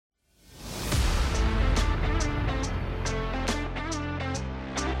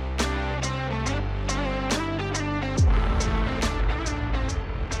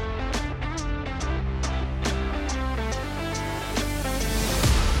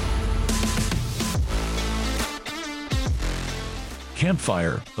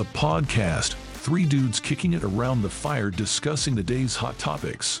Campfire, a podcast. Three dudes kicking it around the fire discussing the day's hot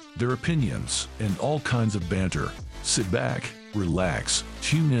topics, their opinions, and all kinds of banter. Sit back, relax,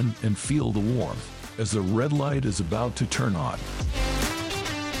 tune in, and feel the warmth as the red light is about to turn on.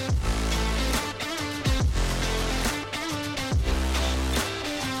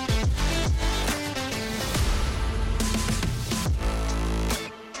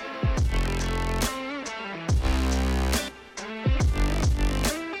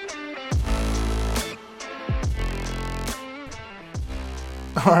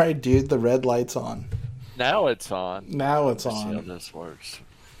 All right, dude, the red light's on. Now it's on. Now it's Let's on. see how this works.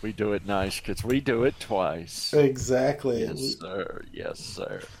 We do it nice because we do it twice. Exactly. Yes, sir. Yes,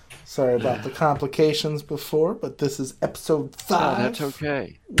 sir. Sorry about the complications before, but this is episode 5. Oh, that's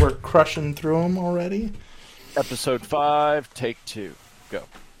okay. We're crushing through them already. Episode 5, take 2. Go.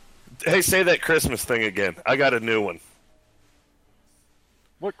 Hey, say that Christmas thing again. I got a new one.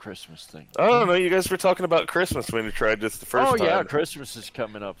 What Christmas thing? I don't know. You guys were talking about Christmas when you tried this the first time. Oh, yeah. Christmas is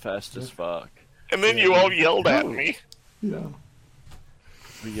coming up fast as fuck. And then you all yelled at me. Yeah.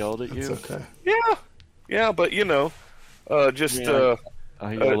 We yelled at you? It's okay. Yeah, but you know, I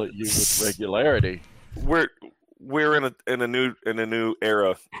yell at you with regularity. We're in a new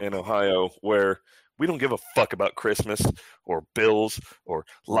era in Ohio where we don't give a fuck about Christmas or bills or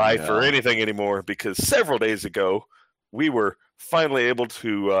life or anything anymore, because several days ago we were finally able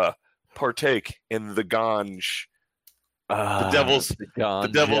to partake in the ganj, the devil's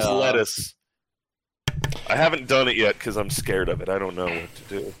lettuce. I haven't done it yet because I'm scared of it. I don't know what to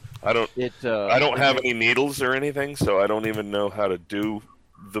do. I don't have any needles or anything, so I don't even know how to do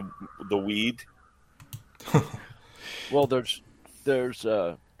the weed. Well, there's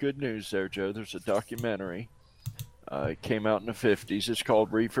good news there, Joe. There's a documentary. It came out in the 50s. It's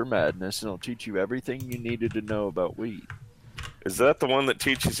called Reefer Madness, and it'll teach you everything you needed to know about weed. Is that the one that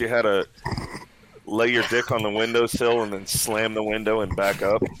teaches you how to lay your dick on the windowsill and then slam the window and back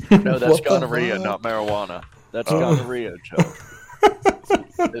up? No, that's gonorrhea, not marijuana. That's gonorrhea, Joe.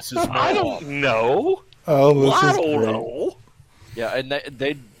 This is marijuana. I don't know. Oh, I don't know. Yeah, and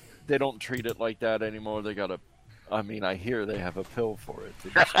they don't treat it like that anymore. They got I hear they have a pill for it.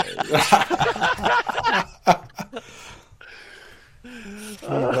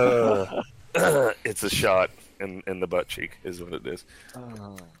 It's a shot in the butt cheek is what it is.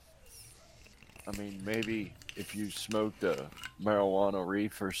 Maybe if you smoked a marijuana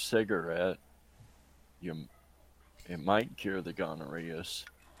reefer cigarette, it might cure the gonorrheas.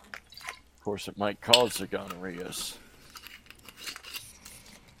 Of course, it might cause the gonorrheas.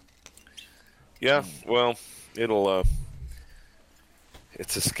 Yeah, well, it's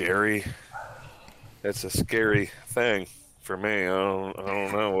a scary thing for me. I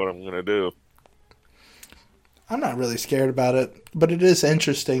don't know what I'm gonna do. I'm not really scared about it, but it is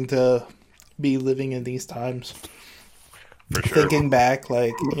interesting to be living in these times. For sure. Thinking back,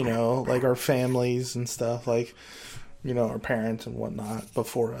 like our families and stuff, like, our parents and whatnot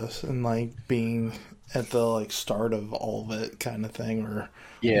before us, and like being at the start of all of it kind of thing, or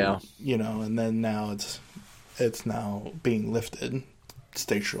and then now it's now being lifted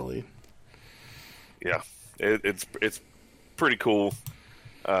state-surely. Yeah, it's pretty cool.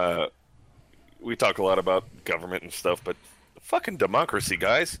 We talk a lot about government and stuff, but fucking democracy,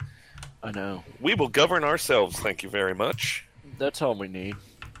 guys. I know. We will govern ourselves, thank you very much. That's all we need.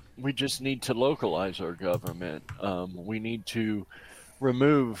 We just need to localize our government. We need to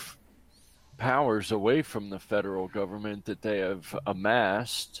remove powers away from the federal government that they have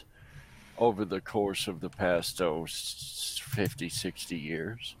amassed over the course of the past 50, 60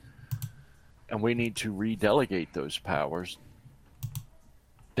 years. And we need to redelegate those powers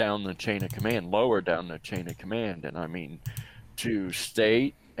down the chain of command, lower down the chain of command, and I mean to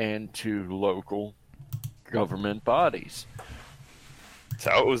state and to local government bodies. That's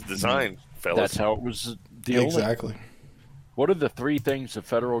how it was designed, fellas. That's how it was. Exactly. What are the 3 things the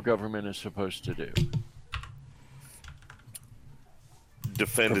federal government is supposed to do?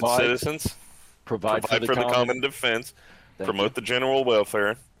 Defend its citizens. Provide for the common defense. Promote the general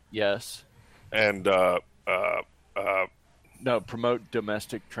welfare. Yes. And promote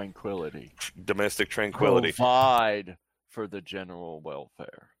domestic tranquility. Domestic tranquility. Provide for the general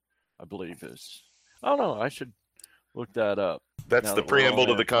welfare, I believe is. I don't know. I should look that up. That's the preamble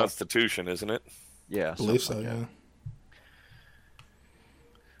to the Constitution, isn't it? Yeah. I believe so, yeah.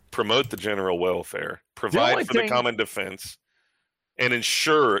 Promote the general welfare. Provide for the common defense. And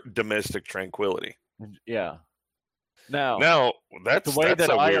ensure domestic tranquility. Yeah. Now that's the way that's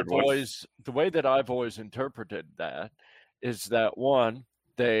that a weird I've always interpreted that is that, 1,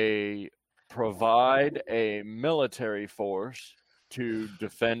 they provide a military force to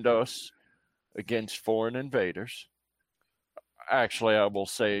defend us against foreign invaders. Actually, I will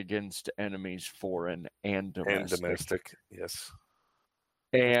say against enemies, foreign and domestic. And domestic, yes.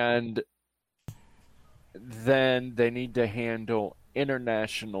 And then they need to handle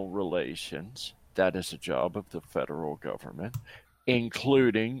international relations. That is a job of the federal government,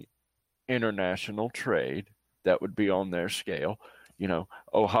 including international trade. That would be on their scale. You know,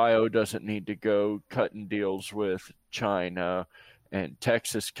 Ohio doesn't need to go cutting deals with China and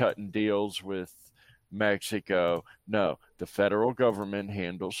Texas cutting deals with Mexico. No, the federal government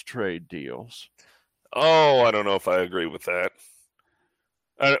handles trade deals. Oh, I don't know if I agree with that.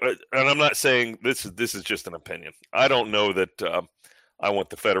 And I'm not saying this is just an opinion. I don't know that I want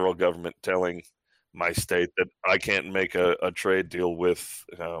the federal government telling my state that I can't make a trade deal with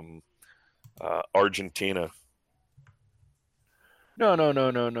Argentina.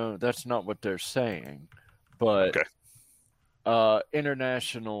 No. That's not what they're saying. But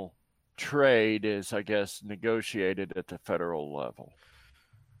international trade is, I guess, negotiated at the federal level.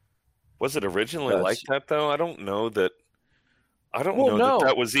 Was it originally like that, though? I don't know that.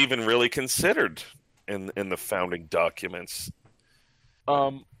 That was even really considered in the founding documents.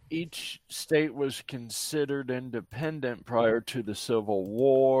 Each state was considered independent prior to the Civil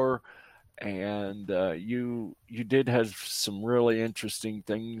War, and you did have some really interesting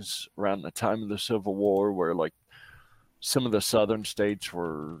things around the time of the Civil War, where like some of the southern states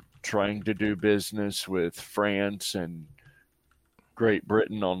were trying to do business with France and Great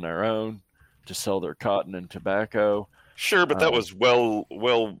Britain on their own to sell their cotton and tobacco. Sure, but that was well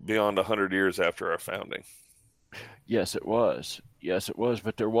beyond 100 years after our founding. Yes, it was.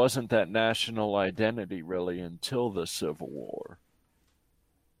 But there wasn't that national identity really until the Civil War.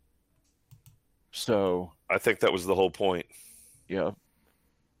 So I think that was the whole point. Yep.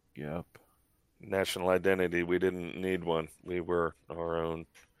 National identity. We didn't need one. We were our own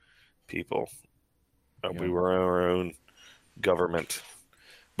people. We were our own government.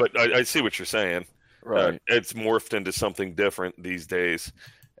 But I see what you're saying. Right. It's morphed into something different these days,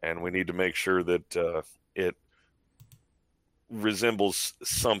 and we need to make sure that it resembles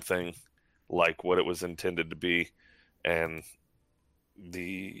something like what it was intended to be. And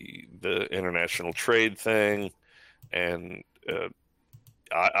the international trade thing, and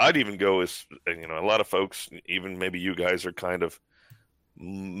I'd even go as, you know, a lot of folks, even maybe you guys, are kind of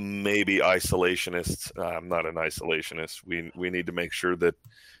maybe isolationists. I'm not an isolationist. We need to make sure that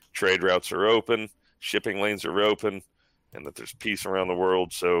trade routes are open, shipping lanes are open, and that there's peace around the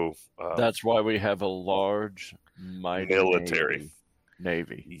world. So that's why we have a large, mighty military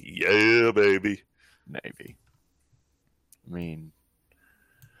navy. Yeah, baby. Navy. I mean,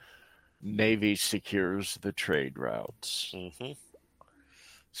 Navy secures the trade routes. Mm-hmm.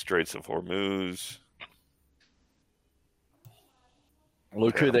 Straits of Hormuz.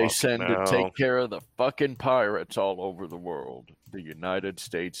 Look who they send to take care of the fucking pirates all over the world. The United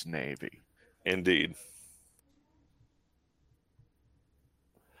States Navy. Indeed.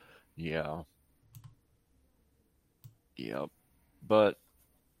 Yeah. Yep. But,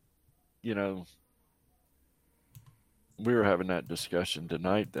 you know, we were having that discussion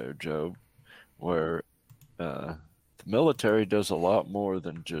tonight, though, Joe, where the military does a lot more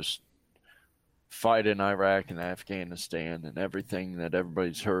than just fight in Iraq and Afghanistan and everything that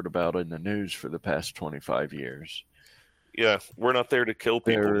everybody's heard about in the news for the past 25 years. Yeah, we're not there to kill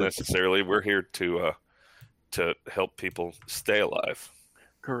people necessarily. We're here to help people stay alive.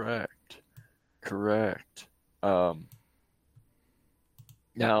 Correct.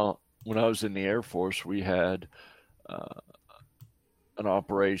 Now, when I was in the Air Force, we had an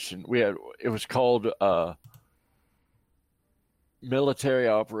operation. It was called military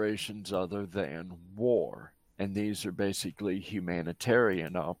operations other than war. And these are basically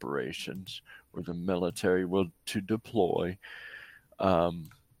humanitarian operations where the military will to deploy. I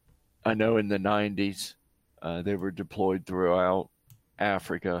know in the 90s, they were deployed throughout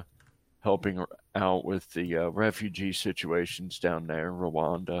Africa, helping out with the refugee situations down there,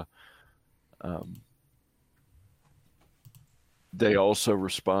 Rwanda. They also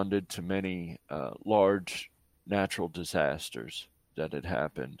responded to many large natural disasters that had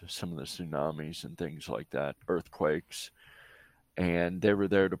happened, some of the tsunamis and things like that, earthquakes. And they were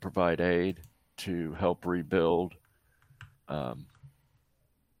there to provide aid, to help rebuild. They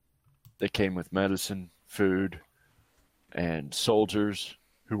came with medicine, food, and soldiers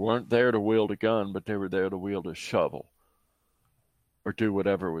who weren't there to wield a gun, but they were there to wield a shovel or do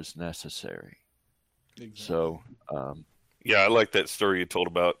whatever was necessary. Exactly. So, yeah, I like that story you told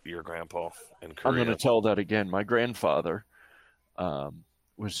about your grandpa in Korea. I'm going to tell that again. My grandfather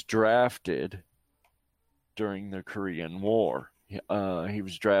was drafted during the Korean War. He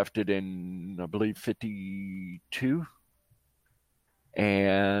was drafted in, I believe, 52.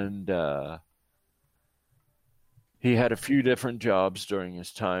 And he had a few different jobs during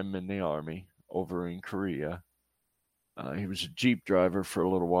his time in the Army over in Korea. He was a Jeep driver for a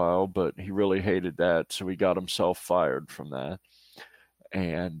little while, but he really hated that, so he got himself fired from that.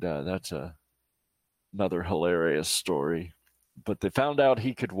 And that's another hilarious story. But they found out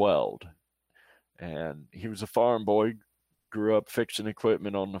he could weld. And he was a farm boy, grew up fixing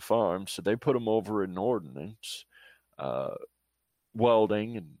equipment on the farm, so they put him over in ordnance,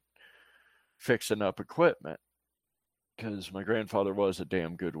 welding and fixing up equipment, because my grandfather was a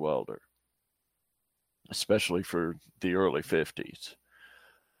damn good welder, especially for the early 50s.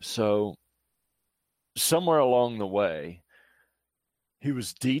 So somewhere along the way, he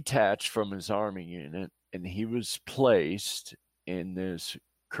was detached from his Army unit, and he was placed in this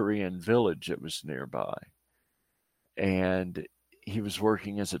Korean village that was nearby. And he was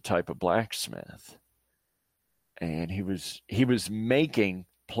working as a type of blacksmith. And he was making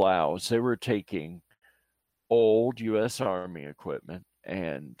plows. They were taking old U.S. Army equipment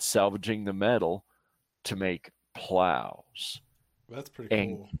and salvaging the metal to make plows. That's pretty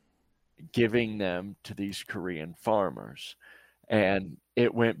cool. Giving them to these Korean farmers. And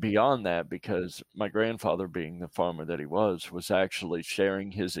it went beyond that, because my grandfather, being the farmer that he was actually sharing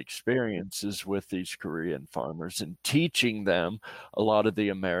his experiences with these Korean farmers and teaching them a lot of the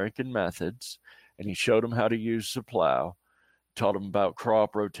American methods. And he showed them how to use the plow, taught them about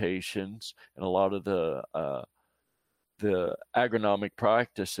crop rotations and a lot of the agronomic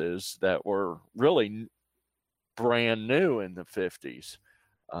practices that were really brand new in the 50s.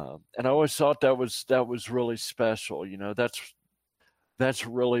 And I always thought that was really special. You know, that's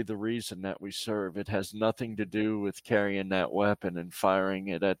really the reason that we serve. It has nothing to do with carrying that weapon and firing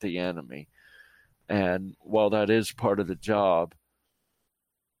it at the enemy. And while that is part of the job,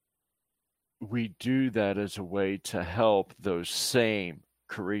 we do that as a way to help those same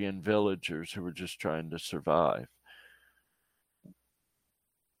Korean villagers who were just trying to survive.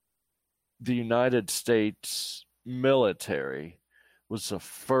 The United States military was the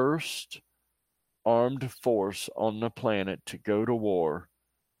first armed force on the planet to go to war,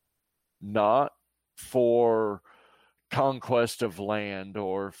 not for conquest of land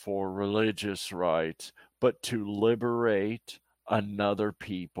or for religious rights, but to liberate another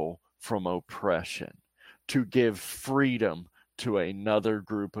people from oppression, to give freedom to another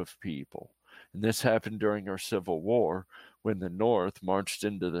group of people. And this happened during our Civil War, when the North marched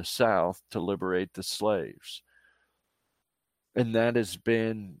into the South to liberate the slaves. And that has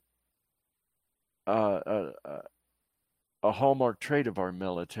been a hallmark trait of our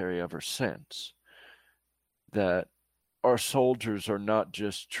military ever since, that our soldiers are not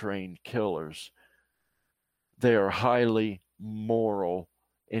just trained killers. They are highly moral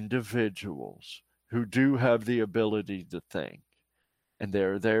individuals who do have the ability to think, and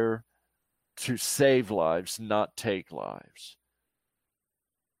they're there to save lives, not take lives.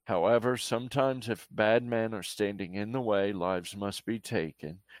 However, sometimes if bad men are standing in the way, lives must be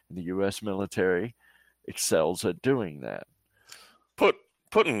taken, and the U.S. military excels at doing that.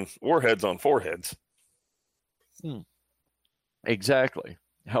 Putting warheads on foreheads. Exactly.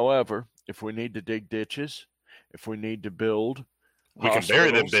 However, if we need to dig ditches, if we need to build we can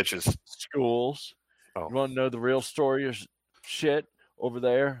bury them bitches. Schools. Oh. You want to know the real story of shit over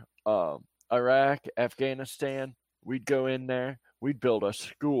there? Iraq, Afghanistan, we'd go in there, we'd build a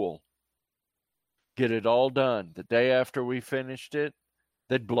school, get it all done. The day after we finished it,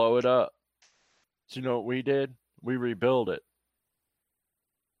 they'd blow it up. So you know what we did? We rebuilt it.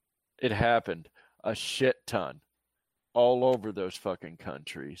 It happened a shit ton all over those fucking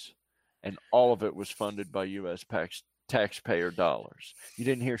countries. And all of it was funded by U.S. taxpayer dollars. You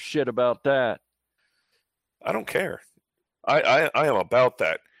didn't hear shit about that. I don't care. I am about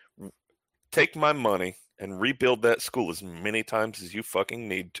that. Take my money and rebuild that school as many times as you fucking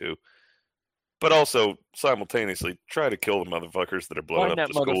need to. But also, simultaneously, try to kill the motherfuckers that are blowing up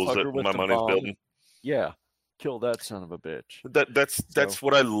the schools that my money's building. Yeah, kill that son of a bitch. That's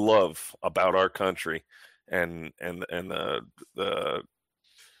what I love about our country, and the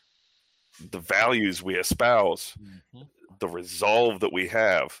values we espouse, the resolve that we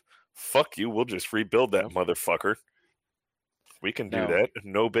have. Fuck you, we'll just rebuild that motherfucker. We can do that,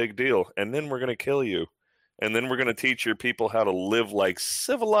 no big deal. And then we're going to kill you. And then we're going to teach your people how to live like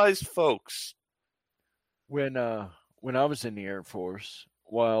civilized folks. When I was in the Air Force,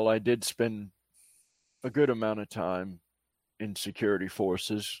 while I did spend a good amount of time in security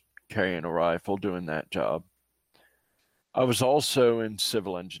forces, carrying a rifle, doing that job, I was also in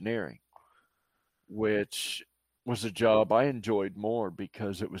civil engineering, which was a job I enjoyed more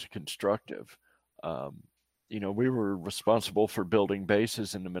because it was constructive. We were responsible for building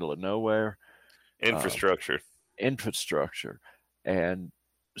bases in the middle of nowhere, Infrastructure. infrastructure. And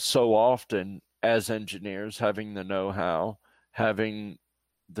so often, as engineers, having the know-how, having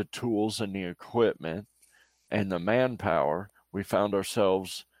the tools and the equipment and the manpower, we found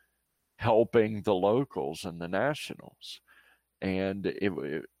ourselves helping the locals and the nationals. And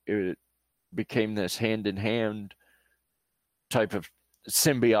it became this hand-in-hand type of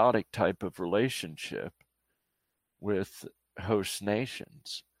symbiotic type of relationship with host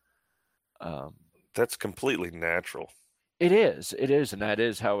nations. That's completely natural. It is, and that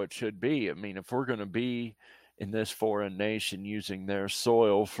is how it should be. I mean, if we're going to be in this foreign nation using their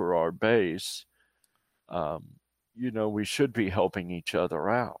soil for our base, we should be helping each other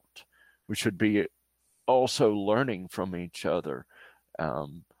out. We should be also learning from each other.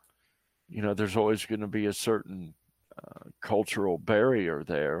 There's always going to be a certain cultural barrier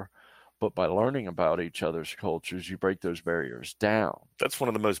there, but by learning about each other's cultures, you break those barriers down. That's one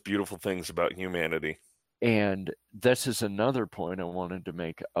of the most beautiful things about humanity. And this is another point I wanted to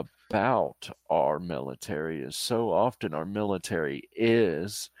make about our military, is so often our military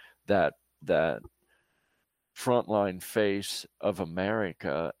is that frontline face of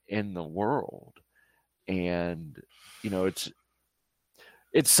America in the world. And, it's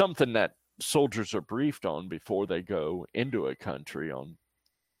something that soldiers are briefed on before they go into a country on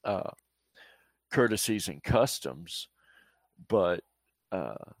courtesies and customs. But,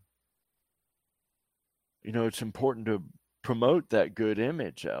 it's important to promote that good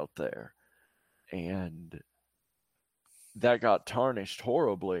image out there. And that got tarnished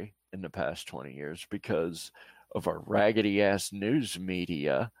horribly in the past 20 years because of our raggedy ass news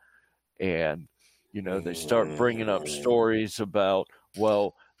media. And, they start bringing up stories about,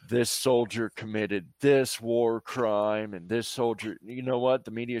 well, this soldier committed this war crime and this soldier, you know what?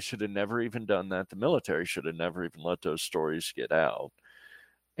 The media should have never even done that. The military should have never even let those stories get out.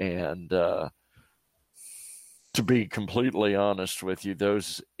 And to be completely honest with you,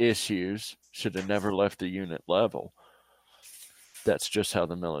 those issues should have never left the unit level. That's just how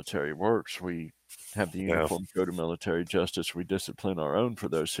the military works. We have the Uniform Code of Military Justice. We discipline our own for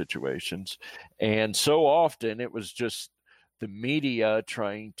those situations. And so often it was just the media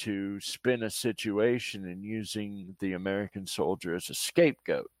trying to spin a situation and using the American soldier as a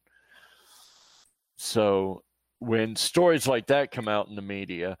scapegoat. So when stories like that come out in the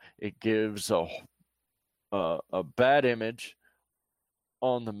media, it gives a bad image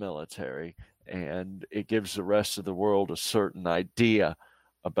on the military, and it gives the rest of the world a certain idea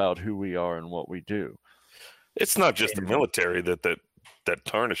about who we are and what we do. It's not just the military that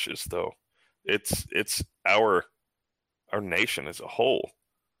tarnishes, though. It's our nation as a whole.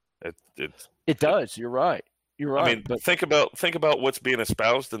 It does. You're right. You're right. I mean, but think about what's being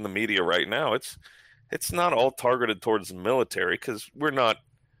espoused in the media right now. It's not all targeted towards the military, because we're not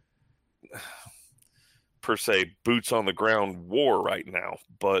per se boots on the ground war right now,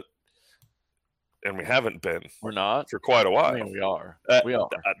 and we haven't been. We're not for quite a while. I mean, we are.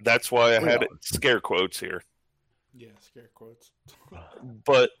 That's why I had scare quotes here. Yeah, scare quotes.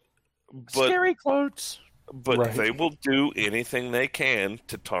 but scary quotes. But right. They will do anything they can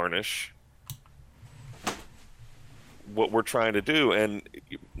to tarnish what we're trying to do. And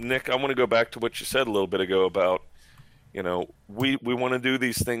Nick, I want to go back to what you said a little bit ago about, we want to do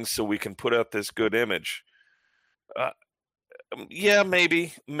these things so we can put out this good image. Yeah,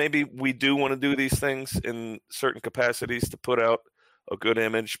 maybe we do want to do these things in certain capacities to put out a good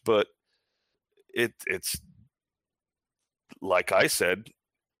image, but it's like I said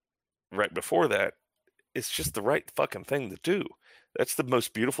right before that, it's just the right fucking thing to do. That's the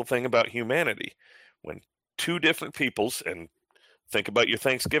most beautiful thing about humanity. When two different peoples, and think about your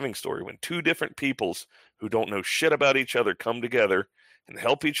Thanksgiving story, when two different peoples who don't know shit about each other come together and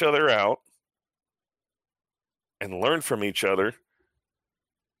help each other out and learn from each other,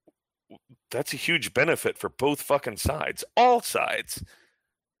 that's a huge benefit for both fucking sides. All sides.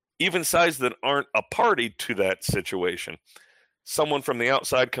 Even sides that aren't a party to that situation. Someone from the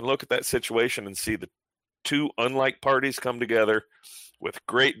outside can look at that situation and see the two unlike parties come together with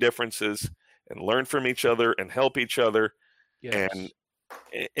great differences and learn from each other and help each other. Yes. And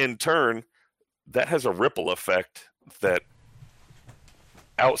in turn, that has a ripple effect that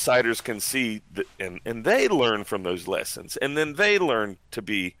outsiders can see, and they learn from those lessons. And then they learn to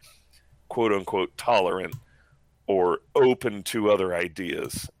be, quote unquote, tolerant or open to other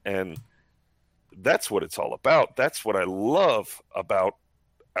ideas. And that's what it's all about. That's what I love about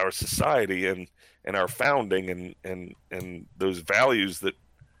our society and our founding and those values that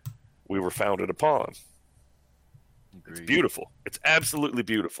we were founded upon. Agreed. It's beautiful. It's absolutely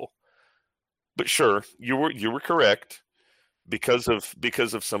beautiful. But sure, you were correct because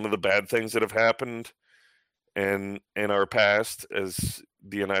of some of the bad things that have happened in our past as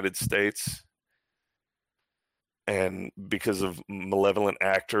the United States, and because of malevolent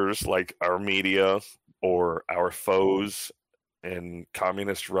actors like our media or our foes in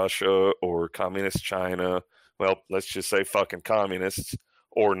communist Russia or communist China. Well, let's just say fucking communists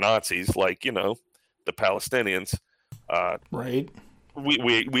or Nazis, like, you know, the Palestinians. Right.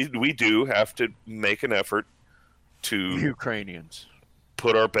 We do have to make an effort to Ukrainians.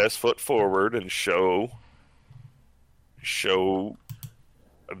 put our best foot forward and show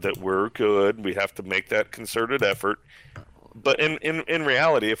that we're good. We have to make that concerted effort. But in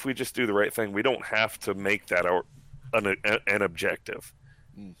reality, if we just do the right thing, we don't have to make that an objective.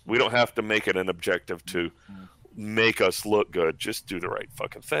 We don't have to make it an objective to make us look good. Just do the right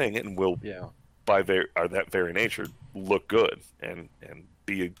fucking thing, and we'll, by that very nature, look good and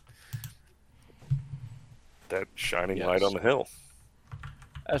be that shining light on the hill.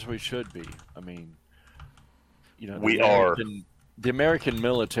 As we should be. I mean, you know, the American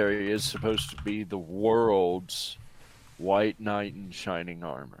military is supposed to be the world's white knight in shining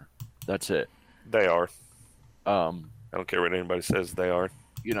armor. That's it. They are. I don't care what anybody says. They are.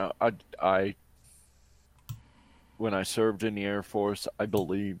 You know, I when I served in the Air Force, I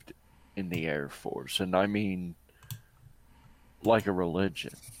believed in the Air Force, and I mean, like a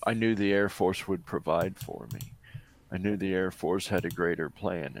religion. I knew the Air Force would provide for me. I knew the Air Force had a greater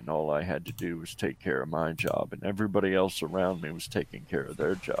plan, and all I had to do was take care of my job, and everybody else around me was taking care of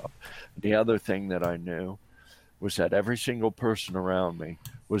their job. The other thing that I knew was that every single person around me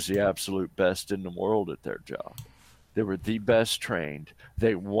was the absolute best in the world at their job. They were the best trained.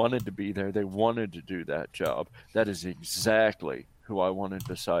 They wanted to be there. They wanted to do that job. That is exactly who I wanted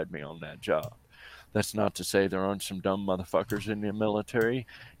beside me on that job. That's not to say there aren't some dumb motherfuckers in the military.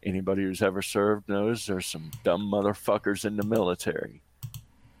 Anybody who's ever served knows there's some dumb motherfuckers in the military.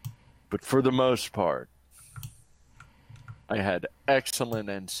 But for the most part, I had excellent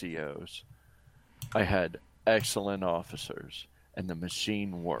NCOs. I had excellent officers, and the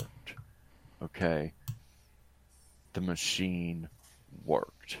machine worked. Okay? The machine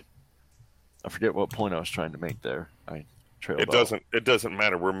worked. I forget what point I was trying to make there. I trailed off. It doesn't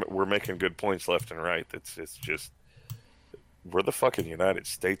matter. We're making good points left and right. It's just we're the fucking United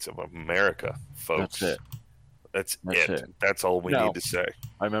States of America, folks. That's it. That's it. That's all we need to say.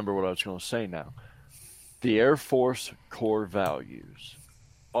 I remember what I was going to say now. The Air Force core values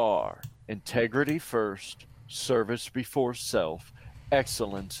are integrity first, service before self,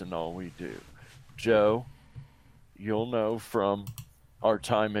 excellence in all we do. Joe, you'll know from our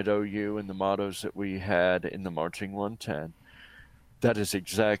time at OU and the mottos that we had in the Marching 110, that is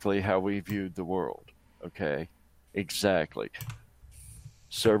exactly how we viewed the world. Okay? Exactly.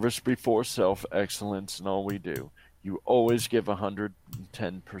 Service before self, excellence in all we do. You always give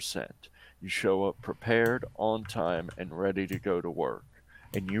 110%. You show up prepared, on time, and ready to go to work.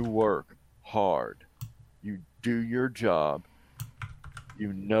 And you work hard. You do your job.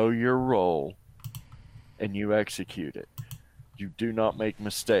 You know your role. And you execute it. You do not make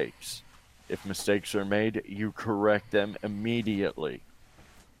mistakes. If mistakes are made, you correct them immediately.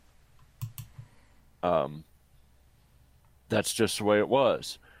 That's just the way it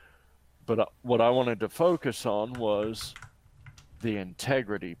was. But what I wanted to focus on was the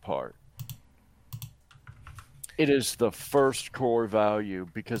integrity part. It is the first core value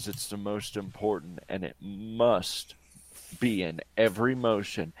because it's the most important, and it must be in every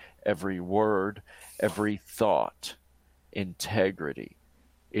motion, every word, every thought. Integrity.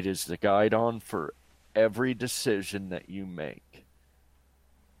 It is the guide-on for every decision that you make.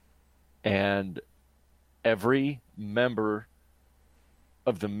 And every member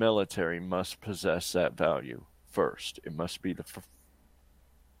of the military must possess that value first. It must be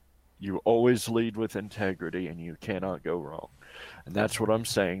you always lead with integrity, and you cannot go wrong. And that's what I'm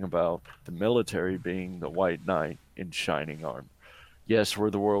saying about the military being the white knight in shining armor. Yes, we're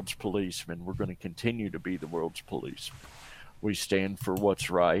the world's policemen. We're going to continue to be the world's policemen. We stand for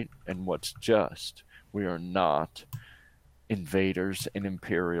what's right and what's just. We are not invaders and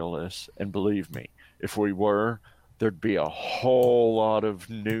imperialists. And believe me, if we were, there'd be a whole lot of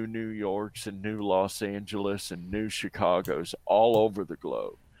new New Yorks and new Los Angeles and new Chicagos all over the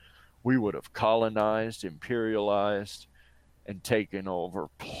globe. We would have colonized, imperialized, and taken over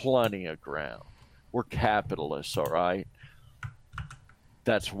plenty of ground. We're capitalists, all right?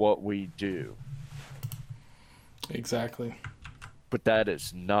 That's what we do. Exactly. But that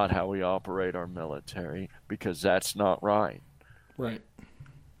is not how we operate our military, because that's not right. Right.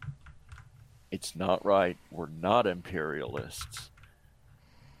 It's not right. We're not imperialists.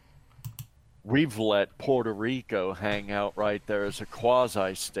 We've let Puerto Rico hang out right there as a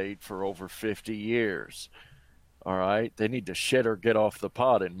quasi-state for over 50 years. All right? They need to shit or get off the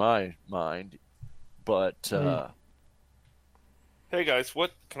pot in my mind. But, Hey guys,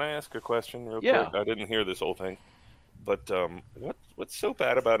 can I ask a question real Yeah. quick? I didn't hear this whole thing. But what's so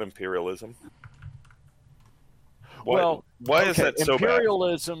bad about imperialism? Why is that so bad?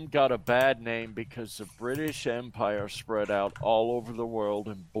 Imperialism got a bad name because the British Empire spread out all over the world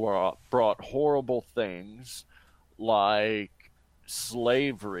and brought horrible things like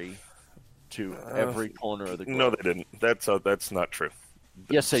slavery to every corner of the globe. No, they didn't. That's not true.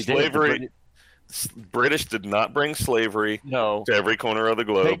 Yes, they did. British did not bring slavery to every corner of the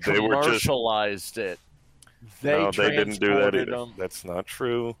globe. They commercialized it. They didn't do that either. Them. That's not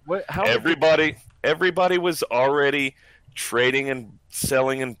true. How everybody was already trading and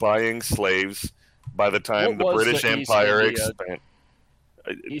selling and buying slaves by the time the British Empire expanded.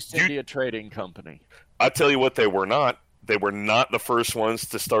 East India Trading Company. I tell you what, they were not. They were not the first ones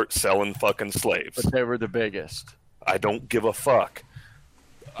to start selling fucking slaves. But they were the biggest. I don't give a fuck.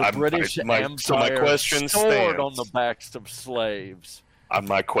 The British Empire so my question stored on the backs of slaves.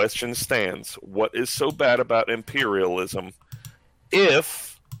 My question stands. What is so bad about imperialism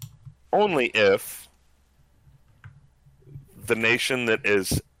if, only if, the nation that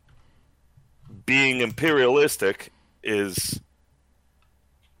is being imperialistic is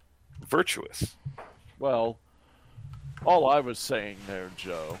virtuous? Well, all I was saying there,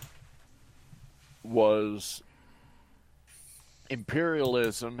 Joe, was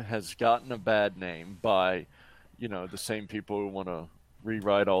imperialism has gotten a bad name by, the same people who want to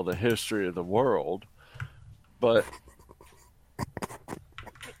rewrite all the history of the world. But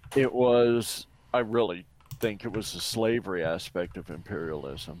I really think it was the slavery aspect of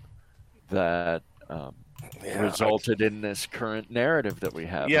imperialism that resulted in this current narrative that we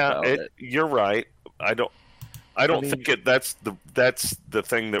have. Yeah, you're right. I don't think that's the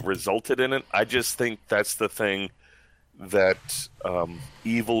thing that resulted in it. I just think that's the thing that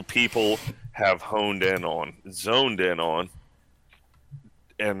evil people have zoned in on,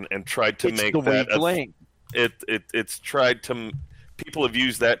 and tried to make that weak link. It's tried to. People have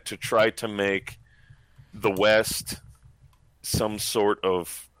used that to try to make the West some sort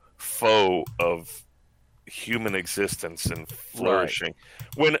of foe of human existence and flourishing.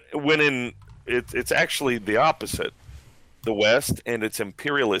 Right. When it's actually the opposite. The West and its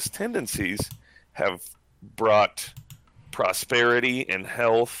imperialist tendencies have brought prosperity and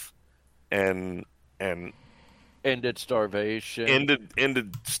health and ended starvation.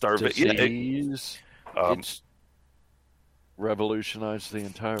 Ended starvation. Disease. It's revolutionized the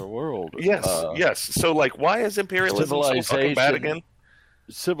entire world. Yes. So, why is imperialism so fucking bad again?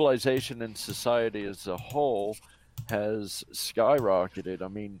 Civilization and society as a whole has skyrocketed. I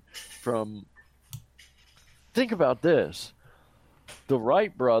mean, think about this. The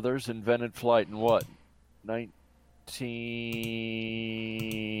Wright brothers invented flight in what?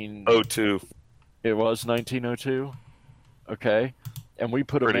 1902. It was 1902? Okay. And we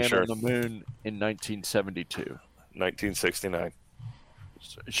put a man on the moon in 1972. 1969.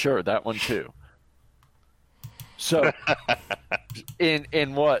 Sure, that one too. So,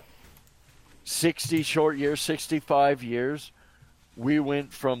 in what? 65 years, we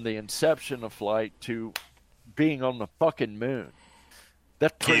went from the inception of flight to being on the fucking moon.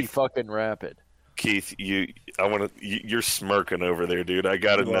 That's pretty fucking rapid. Keith, you're smirking over there, dude. I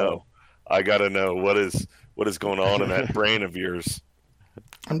gotta know what is going on in that brain of yours.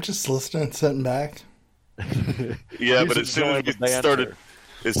 I'm just listening, sitting back. Yeah, but as soon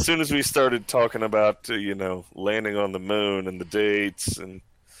as we started talking about landing on the moon and the dates and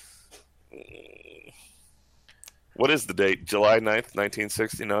what is the date? July 9th,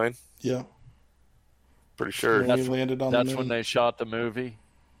 1969? Yeah. Pretty sure. That's when they shot the movie.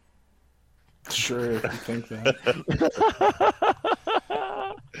 Sure, if you think that.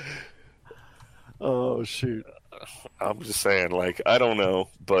 Oh, shoot. I'm just saying, I don't know,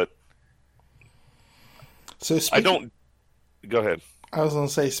 but go ahead. I was going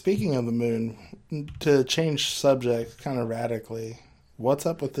to say, speaking of the moon, to change subject kind of radically, what's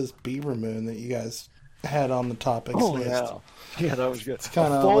up with this beaver moon that you guys had on the topics list? Yeah, that was good. It's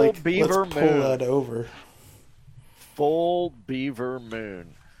kind of like, let's pull that over. Full beaver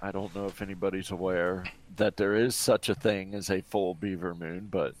moon. I don't know if anybody's aware that there is such a thing as a full beaver moon,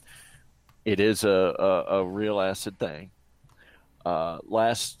 but it is a real acid thing.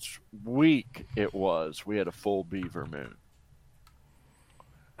 Last week we had a full beaver moon.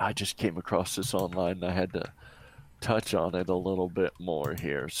 I just came across this online and I had to touch on it a little bit more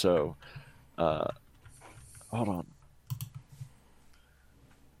here. So Hold on.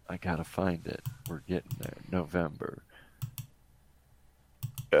 I gotta find it. We're getting there. November.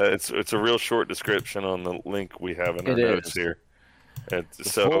 It's a real short description on the link we have in our notes here. The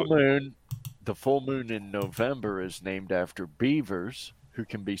full moon in November is named after beavers who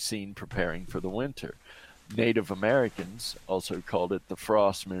can be seen preparing for the winter. Native Americans also called it the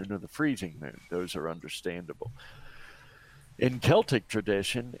frost moon or the freezing moon. Those are understandable. In Celtic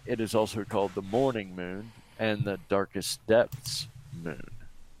tradition, it is also called the morning moon and the darkest depths moon.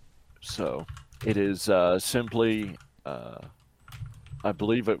 So it is simply, I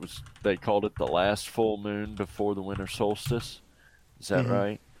believe they called it the last full moon before the winter solstice. Is that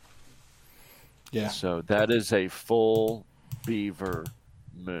right? Yeah. So that is a full beaver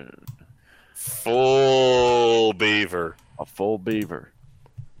moon. Full beaver. A full beaver.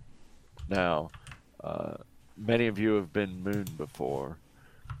 Now, many of you have been mooned before,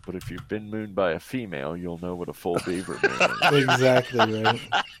 but if you've been mooned by a female, you'll know what a full beaver moon is. Exactly right.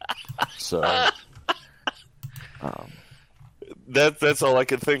 So, that's all I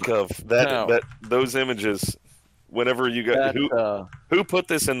could think of. Those images. Whenever you got who put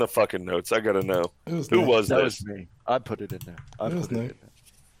this in the fucking notes? I gotta know. Who was that? This? Was me. I put it in there.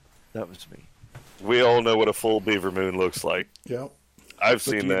 That was me. We all know what a full beaver moon looks like. Yep. I've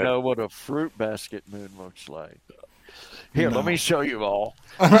seen that. You know what a fruit basket moon looks like. Here, let me show you all.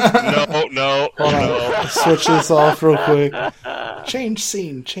 No. Hold on. Switch this off real quick. Change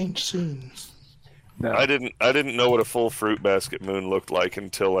scene. No. I didn't know what a full fruit basket moon looked like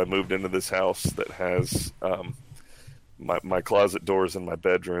until I moved into this house that has my closet doors in my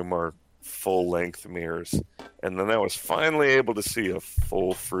bedroom are full length mirrors, and then I was finally able to see a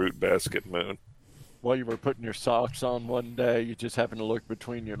full fruit basket moon. While you were putting your socks on one day, you just happened to look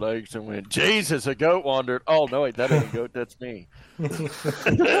between your legs and went, Jesus, a goat wandered. Oh, no, wait, that ain't a goat, that's me. Oh,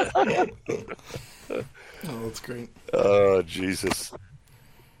 that's great. Oh, Jesus.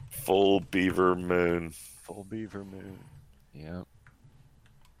 Full beaver moon. Full beaver moon. Yep.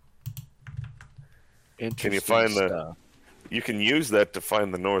 Can you find stuff. You can use that to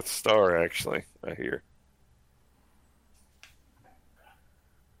find the North Star, actually, I hear.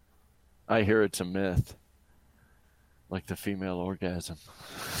 I hear it's a myth. Like the female orgasm.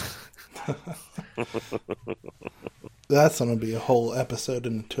 That's going to be a whole episode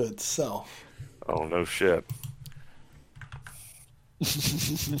into itself. Oh, no shit.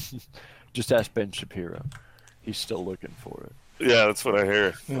 Just ask Ben Shapiro. He's still looking for it. Yeah, that's what I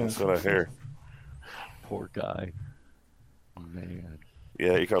hear. That's what I hear. Poor guy. Man.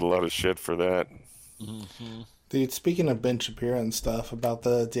 Yeah, he got a lot of shit for that. Mm-hmm. Dude, speaking of Ben Shapiro and stuff about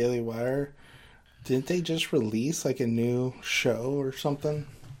the Daily Wire, didn't they just release like a new show or something?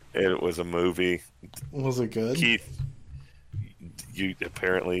 It was a movie. Was it good? Keith, you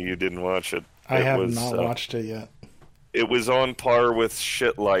didn't watch it. I have not watched it yet. It was on par with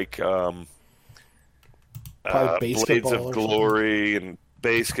shit like Blades of Glory and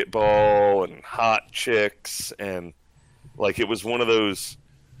Basketball and Hot Chicks, and like it was one of those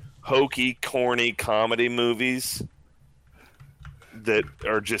hokey, corny comedy movies that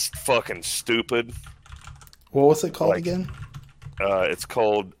are just fucking stupid. What was it called again? It's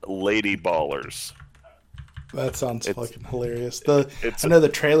called Lady Ballers. That sounds fucking hilarious. I know the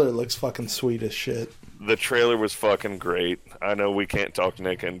trailer looks fucking sweet as shit. The trailer was fucking great. I know we can't talk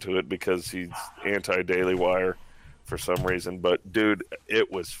Nick into it because he's anti-Daily Wire for some reason, but dude,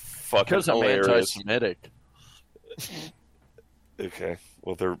 it was fucking hilarious. Because I'm anti-Semitic. Okay,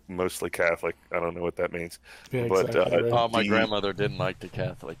 well, they're mostly Catholic. I don't know what that means. Yeah, but exactly right. My grandmother didn't like the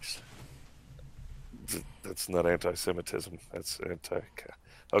Catholics. That's not anti-Semitism. That's okay.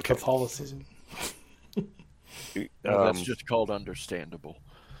 Catholicism. That's just called understandable.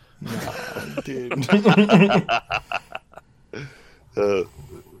 No, dude.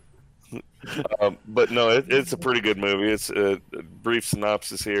 But no, it's a pretty good movie. It's a brief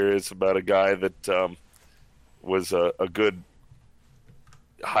synopsis here. It's about a guy that was a good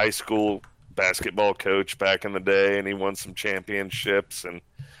high school basketball coach back in the day, and he won some championships. And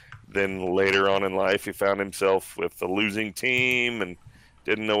then later on in life, he found himself with a losing team and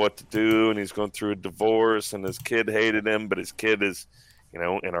didn't know what to do. And he's going through a divorce, and his kid hated him, but his kid is, in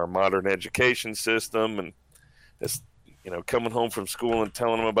our modern education system, and it's, coming home from school and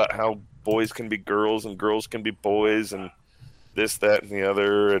telling him about how boys can be girls and girls can be boys and this, that, and the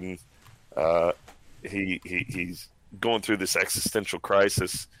other. And he's going through this existential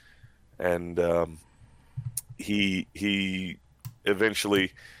crisis, and he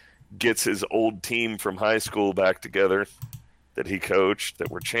eventually gets his old team from high school back together that he coached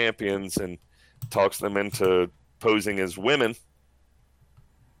that were champions, and talks them into posing as women,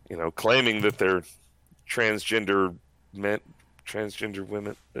 claiming that they're transgender women.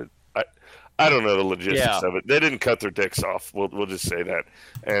 I don't know the logistics of it. They didn't cut their dicks off. We'll just say that.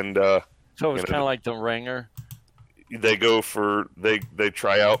 And so it's kind of like The Ringer. They go for they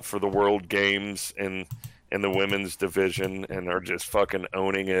try out for the World Games in the women's division and are just fucking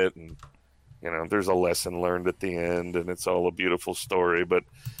owning it. And there's a lesson learned at the end, and it's all a beautiful story. But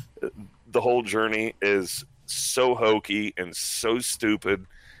the whole journey is so hokey and so stupid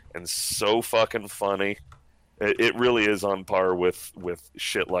and so fucking funny. It really is on par with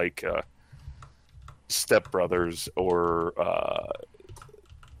shit like Step Brothers or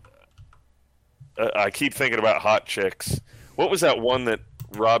I keep thinking about Hot Chicks. What was that one that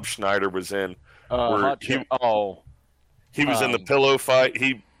Rob Schneider was in? He was in the pillow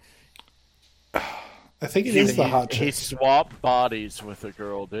fight. I think it is the Hot Chicks. He swapped bodies with a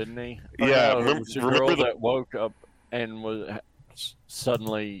girl, didn't he? Yeah, it was a girl that woke up and was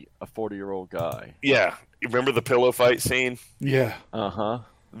suddenly a 40-year-old guy. Yeah, you remember the pillow fight scene? Yeah.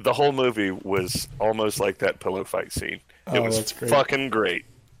 The whole movie was almost like that pillow fight scene. It was fucking great.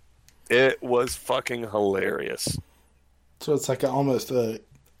 It was fucking hilarious. So it's like almost a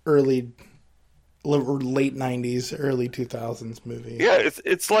late 90s, early 2000s movie. Yeah,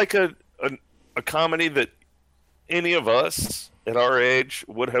 it's like a comedy that any of us at our age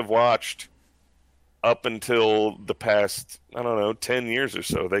would have watched up until the past, 10 years or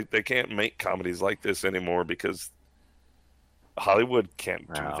so. They can't make comedies like this anymore because Hollywood can't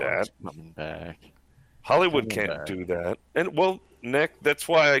do that. It's coming back. Hollywood can't do that. And, well, Nick, that's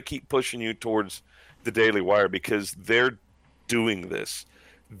why I keep pushing you towards the Daily Wire, because they're doing this.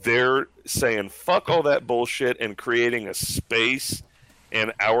 They're saying, fuck all that bullshit, and creating a space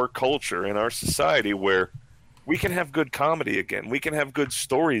in our culture, in our society, where we can have good comedy again. We can have good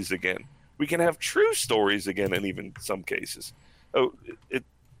stories again. We can have true stories again, in even some cases.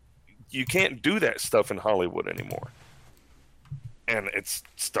 You can't do that stuff in Hollywood anymore. And it's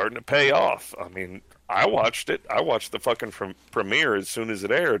starting to pay off. I mean, I watched it. I watched the fucking premiere as soon as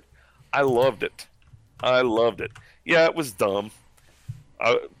it aired. I loved it. Yeah, it was dumb.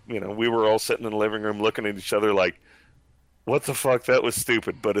 We were all sitting in the living room looking at each other like, what the fuck, that was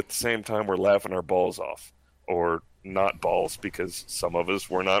stupid. But at the same time, we're laughing our balls off. Or not balls, because some of us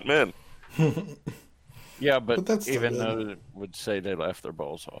were not men. Yeah, but that's even though they would say they laughed their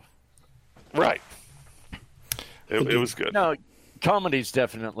balls off. Right. It was good. No, comedy's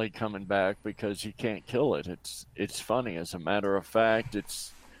definitely coming back because you can't kill it. It's funny. As a matter of fact,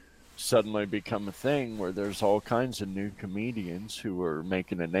 it's suddenly become a thing where there's all kinds of new comedians who are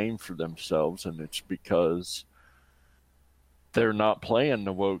making a name for themselves, and it's because they're not playing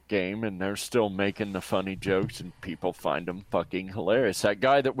the woke game and they're still making the funny jokes, and people find them fucking hilarious. That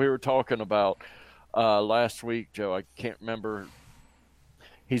guy that we were talking about last week, Joe, I can't remember.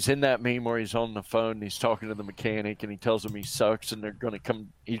 He's in that meme where he's on the phone and he's talking to the mechanic and he tells him he sucks and he's going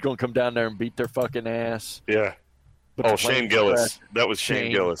to come down there and beat their fucking ass. Yeah. But Shane Gillis. That was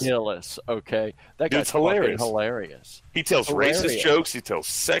Shane Gillis. Okay. That guy's hilarious. He tells racist jokes. He tells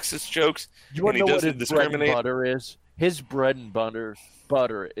sexist jokes. You want to know what his bread and butter is? His bread and butter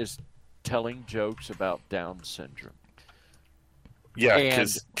is telling jokes about Down syndrome. Yeah,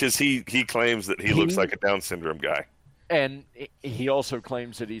 because he claims that he looks like a Down syndrome guy. And he also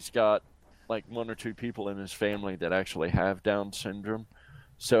claims that he's got like one or two people in his family that actually have Down syndrome.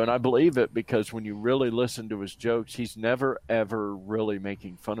 So, and I believe it because when you really listen to his jokes, he's never, ever really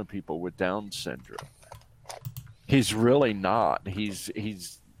making fun of people with Down syndrome. He's really not. He's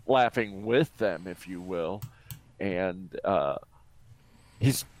laughing with them, if you will. And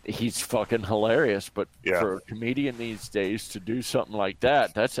he's fucking hilarious. But for a comedian these days to do something like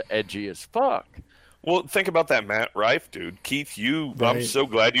that, that's edgy as fuck. Well, think about that Matt Rife, dude. Keith, I'm so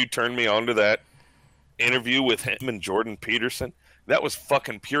glad you turned me on to that interview with him and Jordan Peterson. That was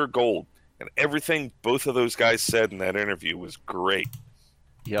fucking pure gold. And everything both of those guys said in that interview was great.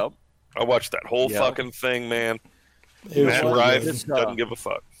 Yep. I watched that whole fucking thing, man. Matt Rife doesn't give a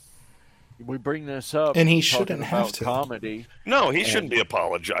fuck. We bring this up. And he shouldn't have to. Comedy. No, he shouldn't be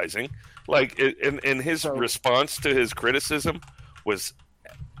apologizing. Like, and his response to his criticism was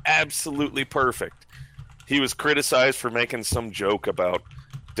absolutely perfect. He was criticized for making some joke about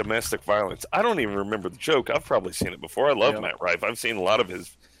domestic violence. I don't even remember the joke. I've probably seen it before. I love Matt Rife. I've seen a lot of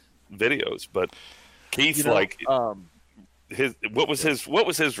his videos, but Keith, what was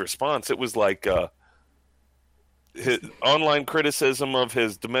his response? It was like his online criticism of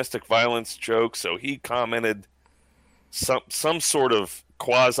his domestic violence joke. So he commented some sort of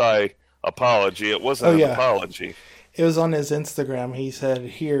quasi apology. It wasn't an apology. It was on his Instagram. He said,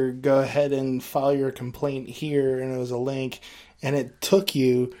 "Here, go ahead and file your complaint here," and it was a link. and it took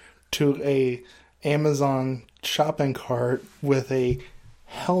you to a Amazon shopping cart with a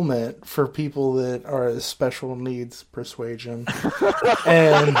helmet for people that are a special needs persuasion.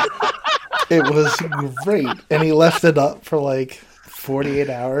 And it was great. And he left it up for like 48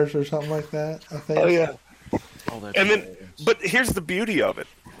 hours or something like that, I think. Oh, yeah. Oh, And then, but here's the beauty of it.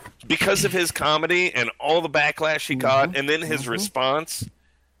 Because of his comedy and all the backlash he got, and then his response,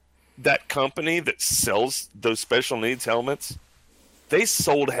 that company that sells those special needs helmets, they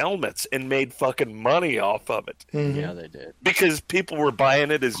sold helmets and made fucking money off of it. Yeah, they did. Because people were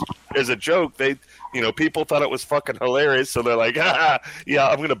buying it as a joke. People thought it was fucking hilarious, so they're like, yeah,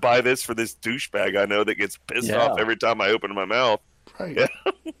 I'm going to buy this for this douchebag I know that gets pissed off every time I open my mouth. Right.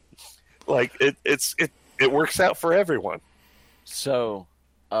 Yeah. Like, it works out for everyone. So,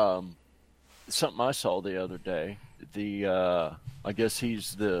 something I saw the other day, I guess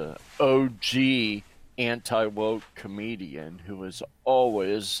he's the OG anti-woke comedian who has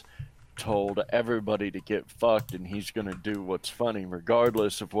always told everybody to get fucked and he's going to do what's funny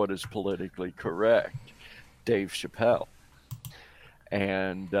regardless of what is politically correct, Dave Chappelle.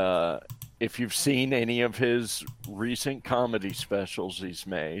 And if you've seen any of his recent comedy specials he's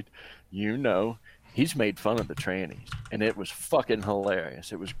made, he's made fun of the trannies, and it was fucking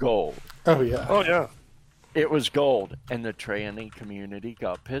hilarious. It was gold. Oh, yeah. Oh, yeah. It was gold, and the tranny community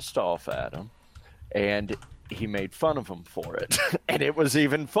got pissed off at him, and he made fun of them for it, and it was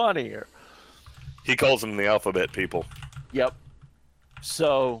even funnier. He calls them the alphabet people. Yep.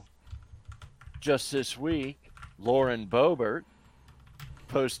 So, just this week, Lauren Boebert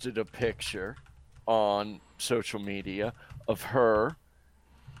posted a picture on social media of her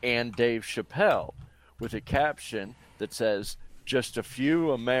and Dave Chappelle with a caption that says, "Just a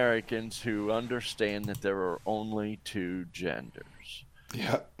few Americans who understand that there are only two genders."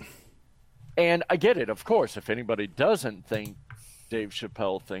 Yeah. And I get it, of course. If anybody doesn't think Dave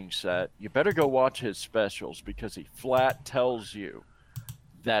Chappelle thinks that, you better go watch his specials because he flat tells you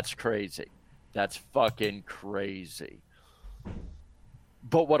that's crazy. That's fucking crazy.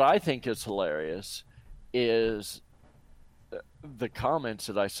 But what I think is hilarious is the comments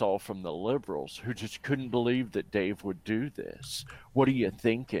that I saw from the liberals who just couldn't believe that Dave would do this. What are you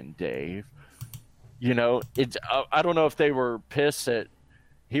thinking, Dave? I don't know if they were pissed that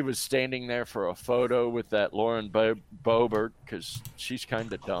he was standing there for a photo with that Lauren Boebert because she's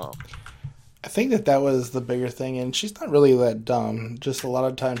kind of dumb. I think that was the bigger thing, and she's not really that dumb. Just a lot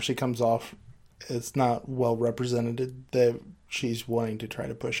of times she comes off, it's not well represented that she's wanting to try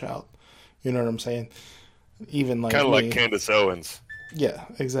to push out. You know what I'm saying? Even like kind of like Candace Owens. Yeah,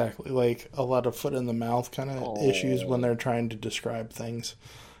 exactly. Like a lot of foot in the mouth kind of issues when they're trying to describe things.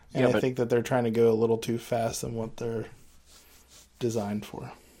 And I think that they're trying to go a little too fast than what they're designed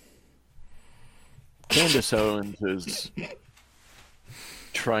for. Candace Owens is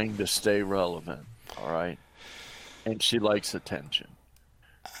trying to stay relevant, all right? And she likes attention.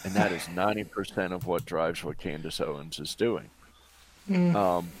 And that is 90% of what drives what Candace Owens is doing.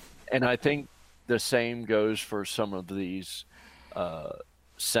 And I think the same goes for some of these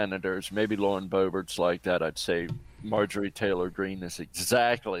senators. Maybe Lauren Boebert's like that. I'd say Marjorie Taylor Greene is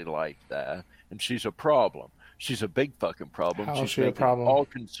exactly like that. And she's a problem. She's a big fucking problem. How is she's she a making problem? all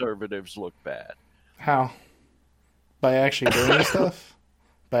conservatives look bad. How? By actually doing stuff?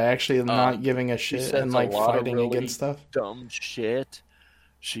 By actually not giving a shit and like fighting really against stuff? Dumb shit.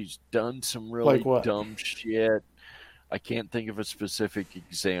 She's done some really Like what? dumb shit. I can't think of a specific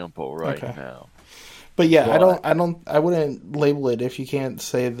example right now. But yeah, I wouldn't label it if you can't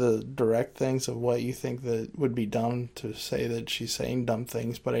say the direct things of what you think that would be dumb to say that she's saying dumb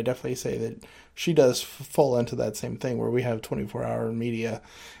things. But I definitely say that she does fall into that same thing where we have 24-hour media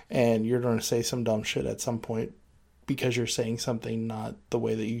and you're going to say some dumb shit at some point because you're saying something not the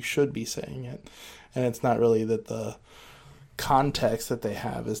way that you should be saying it. And it's not really that the context that they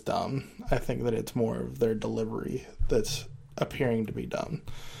have is dumb. I think that it's more of their delivery that's appearing to be dumb.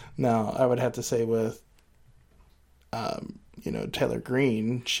 Now, I would have to say with, Taylor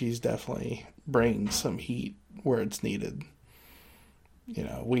Greene, she's definitely bringing some heat where it's needed.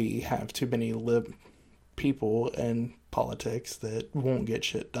 We have too many people in politics that won't get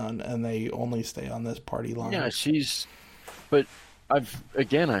shit done, and they only stay on this party line. Yeah, but I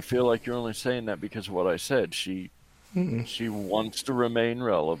feel like you're only saying that because of what I said. She wants to remain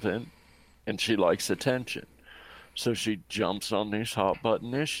relevant, and she likes attention. So she jumps on these hot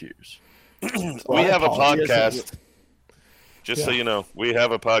button issues. We have a podcast. Just so you know, we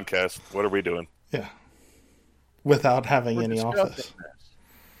have a podcast. What are we doing? Yeah. Without having any office.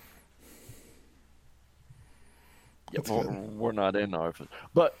 Yeah, we're not in office.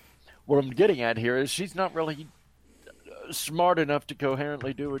 But what I'm getting at here is she's not really smart enough to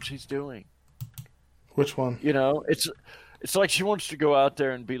coherently do what she's doing. Which one? You know, it's like she wants to go out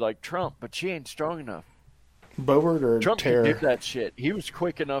there and be like Trump, but she ain't strong enough. Boebert or Trump Terror? did that shit. He was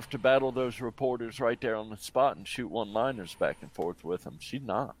quick enough to battle those reporters right there on the spot and shoot one-liners back and forth with them. She's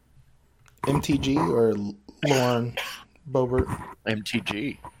not. MTG or Lauren Boebert?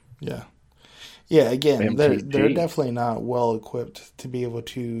 MTG. Yeah. Yeah, again, they're MTG. definitely not well equipped to be able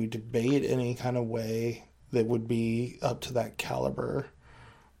to debate any kind of way that would be up to that caliber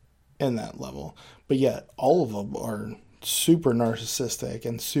and that level. But yet, all of them are super narcissistic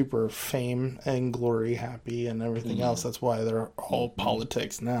and super fame and glory happy and everything else. That's why they're all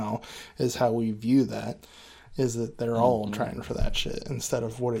politics now, is how we view that, is that they're all trying for that shit instead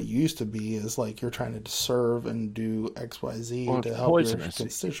of what it used to be is like you're trying to serve and do XYZ to help your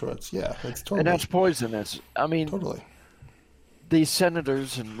constituents. Yeah, it's totally. And that's poisonous. I mean, totally. These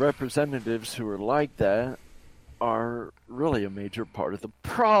senators and representatives who are like that are really a major part of the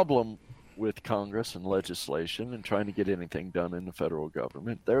problem with Congress and legislation and trying to get anything done in the federal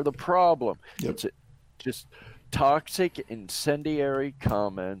government. They're the problem. Yep. It's just toxic, incendiary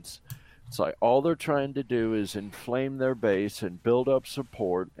comments. It's like all they're trying to do is inflame their base and build up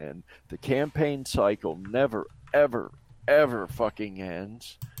support, and the campaign cycle never, ever, ever fucking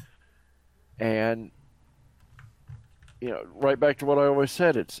ends. And you know, right back to what I always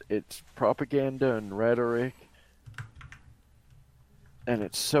said, it's propaganda and rhetoric. And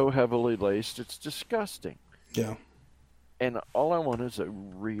it's so heavily laced, it's disgusting. Yeah. And all I want is a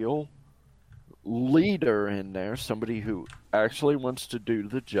real leader in there, somebody who actually wants to do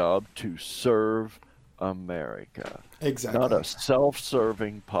the job to serve America. Exactly. Not a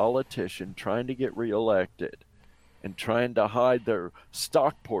self-serving politician trying to get reelected and trying to hide their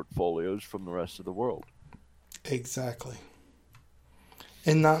stock portfolios from the rest of the world. Exactly.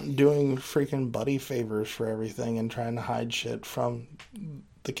 And not doing freaking buddy favors for everything and trying to hide shit from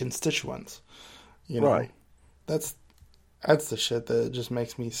the constituents. You know? Right. That's the shit that just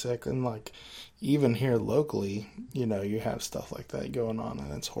makes me sick. And like, even here locally, you know, you have stuff like that going on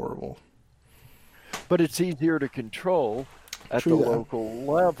and it's horrible. But it's easier to control at the local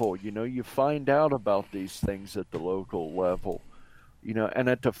level. You know, you find out about these things at the local level. You know, and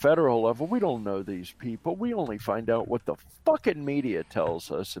at the federal level, we don't know these people. We only find out what the fucking media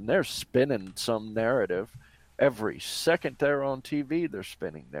tells us, and they're spinning some narrative. Every second they're on TV, they're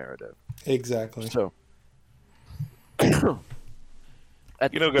spinning narrative. Exactly. So, you know,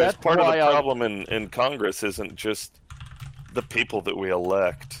 guys, part of the problem in Congress isn't just the people that we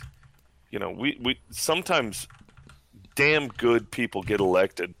elect. You know, we sometimes damn good people get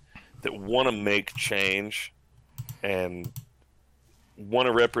elected that want to make change and want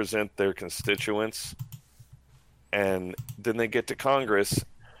to represent their constituents, and then they get to Congress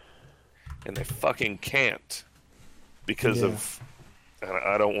and they fucking can't because of,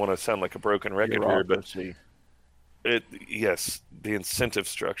 I don't want to sound like a broken record here, but the incentive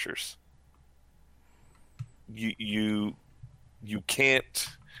structures. You can't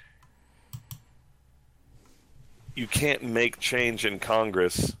make change in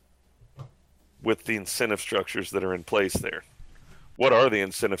Congress with the incentive structures that are in place there. What are the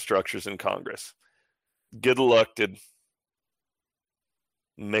incentive structures in Congress? Get elected,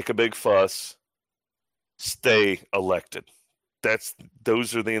 make a big fuss, stay elected.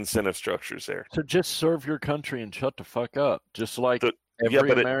 Those are the incentive structures there. So just serve your country and shut the fuck up, just like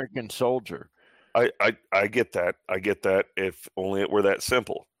every American soldier. I get that. I get that if only it were that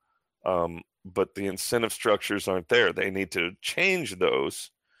simple. But the incentive structures aren't there. They need to change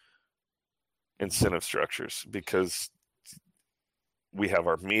those incentive structures because we have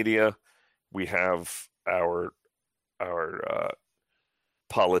our media, we have our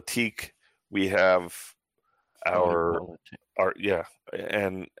politique, we have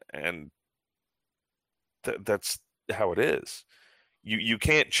that's how it is. You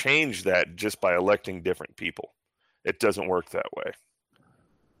can't change that just by electing different people. It doesn't work that way,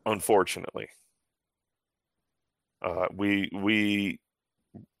 unfortunately. I've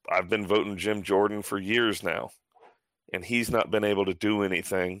been voting Jim Jordan for years now, and he's not been able to do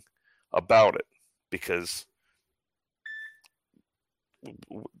anything about it because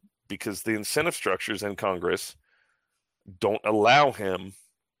the incentive structures in Congress don't allow him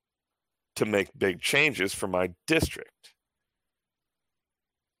to make big changes for my district.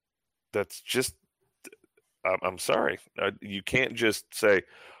 That's just, I'm sorry. You can't just say,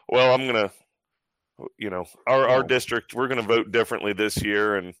 well, I'm going to, our district, we're going to vote differently this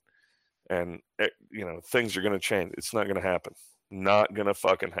year and things are going to change. It's not going to happen. Not going to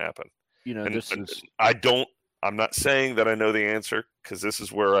fucking happen. I'm not saying that I know the answer, because this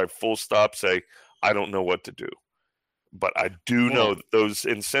is where I full stop say, I don't know what to do. but I do know that those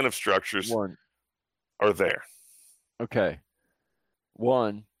incentive structures are there. Okay.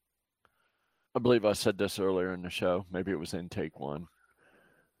 One, I believe I said this earlier in the show. Maybe it was in take one.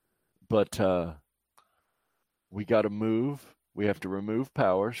 But we got to move. We have to remove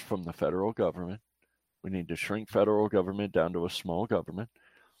powers from the federal government. We need to shrink federal government down to a small government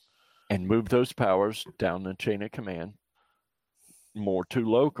and move those powers down the chain of command more to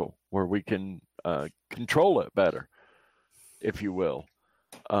local, where we can control it better, if you will.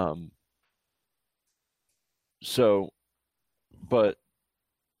 But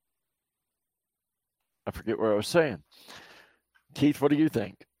I forget what I was saying. Keith, what do you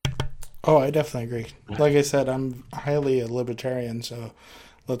think? Oh, I definitely agree. Like I said, I'm highly a libertarian, so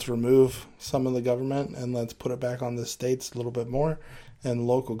let's remove some of the government and let's put it back on the states a little bit more and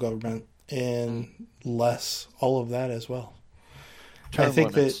local government and less all of that as well. I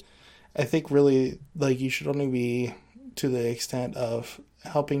think really, like, you should only be to the extent of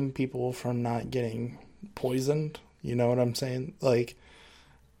helping people from not getting poisoned. You know what I'm saying? Like,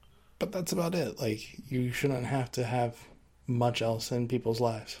 but that's about it. Like, you shouldn't have to have much else in people's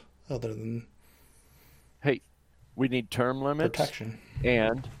lives other than, hey, we need term limits, protection,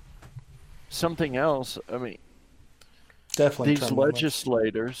 and something else. I mean, definitely these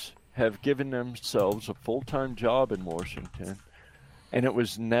legislators have given themselves a full-time job in Washington, and it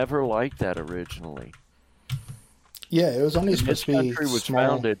was never like that originally. Yeah, it was only supposed to be this country was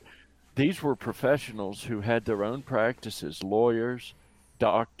founded. These were professionals who had their own practices: lawyers,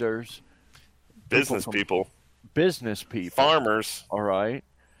 doctors, business people, farmers. All right.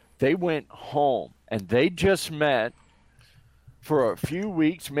 They went home and they just met for a few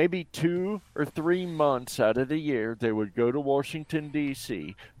weeks, maybe 2 or 3 months out of the year. They would go to Washington,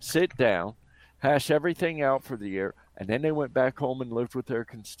 D.C., sit down, hash everything out for the year, and then they went back home and lived with their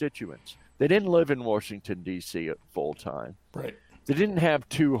constituents. They didn't live in Washington, D.C. full time. Right. They didn't have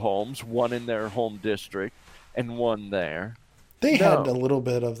 2 homes, one in their home district and one there. They had a little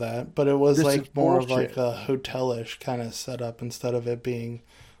bit of that, but it was like more of like a hotelish kind of setup instead of it being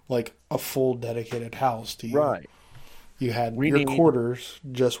like a full dedicated house to you. Right. You had your quarters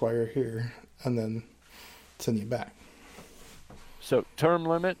just while you're here and then send you back. So term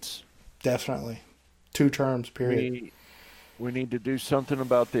limits? Definitely. 2 terms, period. We need to do something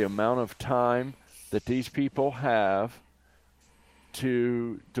about the amount of time that these people have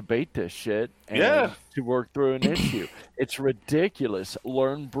to debate this shit and to work through an issue. It's ridiculous.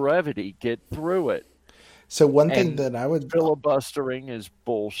 Learn brevity. Get through it. So one thing that I would... Filibustering is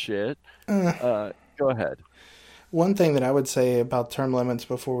bullshit. Go ahead. One thing that I would say about term limits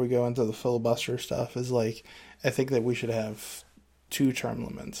before we go into the filibuster stuff is, like, I think that we should have 2 term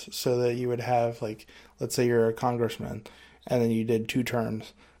limits so that you would have, like, let's say you're a congressman and then you did 2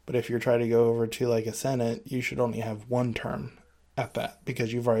 terms. But if you're trying to go over to, like, a Senate, you should only have 1 term at that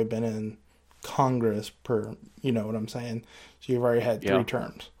because you've already been in Congress per, you know what I'm saying? So you've already had 3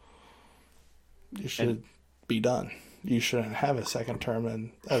 terms. You should be done. You shouldn't have a second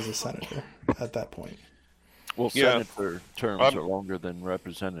term as a senator at that point. Well, senator terms are longer than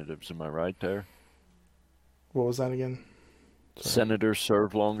representatives. Am I right there? What was that again? Sorry. Senators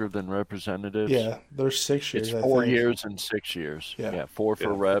serve longer than representatives. Yeah, they're 6 years. It's 4 years and 6 years. Yeah, 4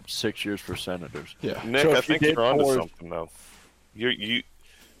 for reps, 6 years for senators. Yeah, Nick, so I think you're onto something though.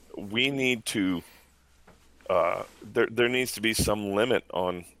 We need to. There needs to be some limit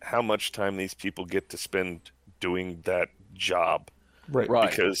on how much time these people get to spend doing that job. Right.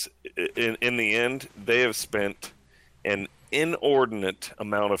 Because in the end, they have spent an inordinate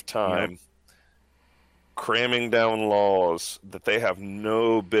amount of time cramming down laws that they have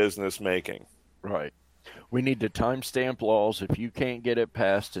no business making. Right. We need to timestamp laws. If you can't get it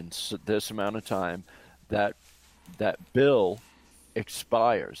passed in this amount of time, that bill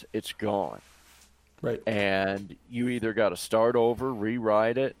expires. It's gone. Right. And you either got to start over,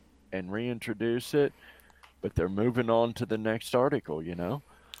 rewrite it, and reintroduce it, but they're moving on to the next article, you know?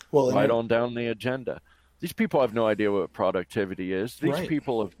 Well, right on down the agenda. These people have no idea what productivity is. These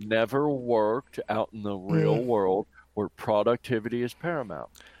people have never worked out in the real world where productivity is paramount.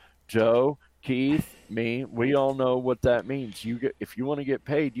 Joe, Keith, me, we all know what that means. If you want to get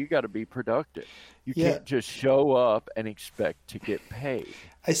paid, you got to be productive. You can't just show up and expect to get paid.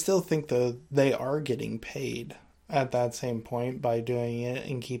 I still think, though, they are getting paid at that same point by doing it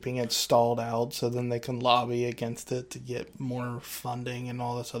and keeping it stalled out so then they can lobby against it to get more funding and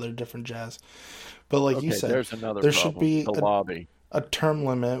all this other different jazz. But like you said, there should be a term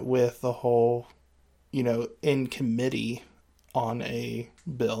limit with the whole, in committee on a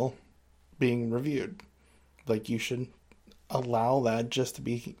bill being reviewed. Like, you should allow that just to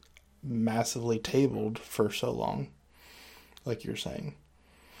be massively tabled for so long. like you're saying.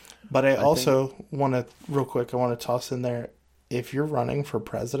 But I also want to, real quick, I want to toss in there, if you're running for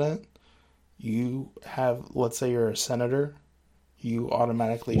president, you have, let's say you're a senator, you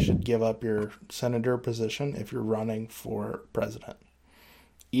automatically should give up your senator position if you're running for president.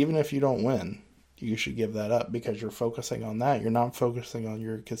 Even if you don't win, you should give that up because you're focusing on that. You're not focusing on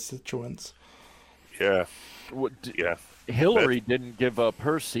your constituents. Yeah. Yeah. Hillary didn't give up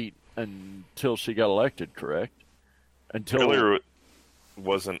her seat until she got elected, correct? Hillary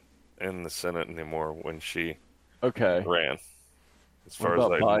wasn't in the Senate anymore when she ran. As far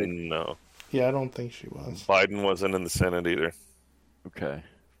as I know. Yeah, I don't think she was. Biden wasn't in the Senate either. Okay.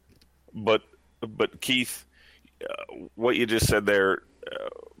 But Keith, what you just said there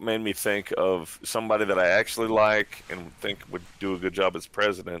made me think of somebody that I actually like and think would do a good job as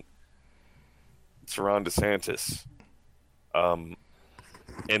president. It's Ron DeSantis.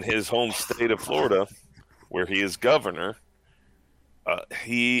 In his home state of Florida, where he is governor,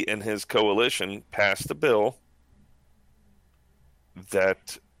 he and his coalition passed a bill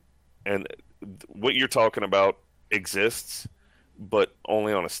that, and what you're talking about exists, but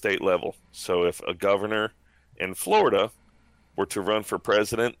only on a state level. So if a governor in Florida were to run for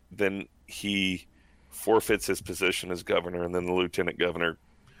president, then he forfeits his position as governor, and then the lieutenant governor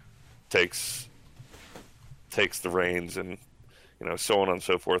takes the reins, and so on and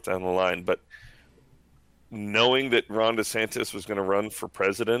so forth down the line. But knowing that Ron DeSantis was going to run for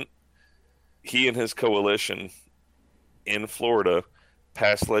president, he and his coalition in Florida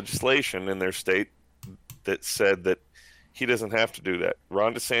passed legislation in their state that said that he doesn't have to do that.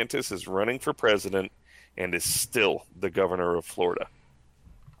 Ron DeSantis is running for president and is still the governor of Florida.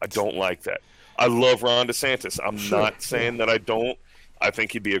 I don't like that. I love Ron DeSantis. I'm not saying that I don't. I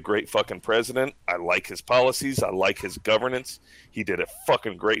think he'd be a great fucking president. I like his policies. I like his governance. He did a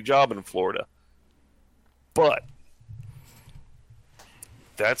fucking great job in Florida. But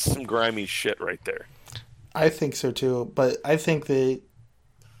that's some grimy shit right there. I think so too. But I think that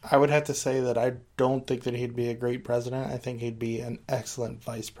I would have to say that I don't think that he'd be a great president. I think he'd be an excellent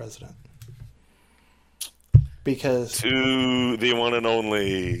vice president. Because to the one and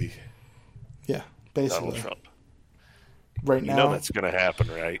only, yeah, basically Donald Trump. Right now, that's going to happen,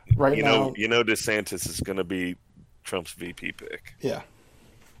 right? Right now, DeSantis is going to be Trump's VP pick. Yeah.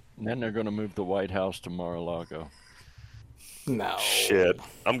 And then they're going to move the White House to Mar-a-Lago. No. Shit.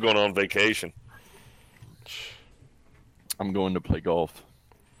 I'm going on vacation. I'm going to play golf.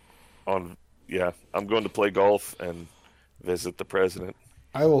 I'm going to play golf and visit the president.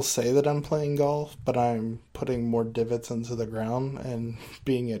 I will say that I'm playing golf, but I'm putting more divots into the ground and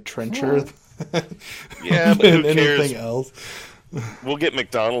being a trencher yeah, but than who cares? anything else. We'll get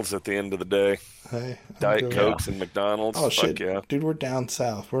McDonald's at the end of the day. Hey, Diet Cokes and McDonald's. Oh, Fuck shit. Yeah. Dude, we're down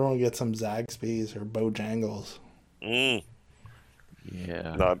south. We're going to get some Zaxby's or Bojangles.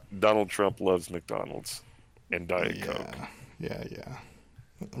 Yeah. Donald Trump loves McDonald's and Diet Coke. Yeah.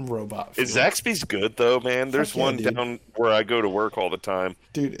 Robot food. Is Zaxby's good, though, man? There's one down where I go to work all the time.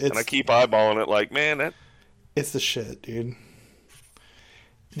 Dude, and I keep eyeballing it like, man, it's the shit, dude.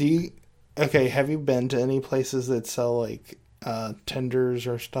 Have you been to any places that sell, like, tenders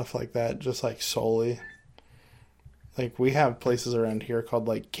or stuff like that, just, like, solely? Like, we have places around here called,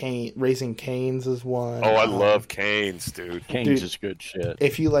 like, Raising Cane's is one. Oh, I love Cane's, dude. Cane's is good shit.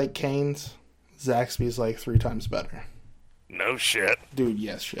 If you like Cane's, Zaxby's, like, 3 times better. No shit. Dude,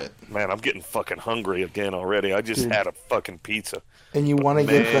 yes shit. Man, I'm getting fucking hungry again already. I just had a fucking pizza. And you want to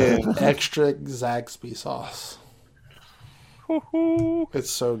get the extra Zaxby sauce. It's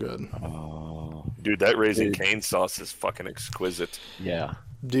so good. Dude, that Raising Cane sauce is fucking exquisite. Yeah.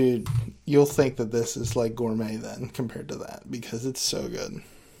 Dude, you'll think that this is like gourmet then compared to that because it's so good.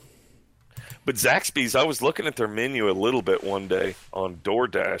 But Zaxby's, I was looking at their menu a little bit one day on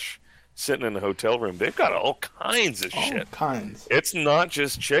DoorDash, sitting in the hotel room. They've got all kinds of shit. All kinds. It's not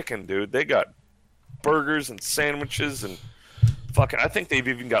just chicken, dude. They got burgers and sandwiches and fucking, I think they've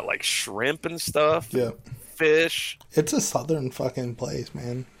even got like shrimp and stuff. Yeah. Fish. It's a southern fucking place,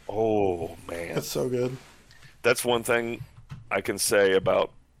 man. Oh, man. It's so good. That's one thing I can say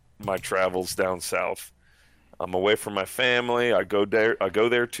about my travels down south. I'm away from my family. I go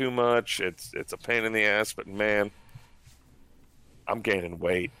there too much. It's a pain in the ass, but man, I'm gaining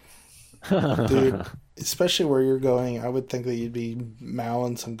weight. Dude, especially where you're going, I would think that you'd be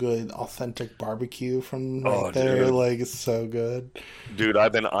mowing some good authentic barbecue from right there. Dude. Like, it's so good. Dude,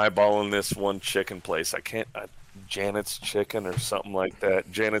 I've been eyeballing this one chicken place. Janet's Chicken or something like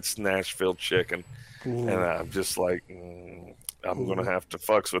that. Janet's Nashville Chicken. Ooh. And I'm just like, I'm going to have to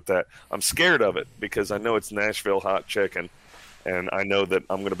fucks with that. I'm scared of it because I know it's Nashville hot chicken. And I know that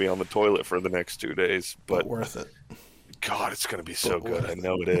I'm going to be on the toilet for the next 2 days. But worth it. God, it's going to be so good. I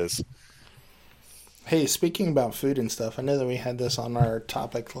know it is. Hey, speaking about food and stuff, I know that we had this on our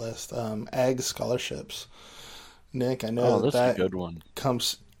topic list. Ag scholarships. Nick, I know that's that a good one.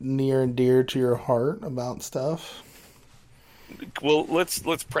 Comes near and dear to your heart about stuff. Well, let's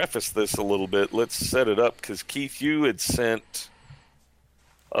preface this a little bit. Let's set it up, because Keith, you had sent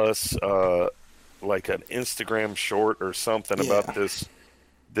us like an Instagram short or something about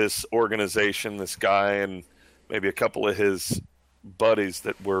this organization, this guy, and maybe a couple of his buddies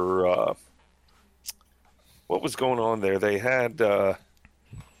that were. What was going on there? They had. They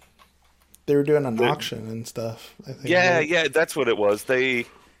were doing an auction and stuff, I think. Yeah, that's what it was. They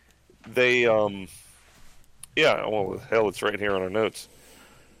well, hell, it's right here on our notes.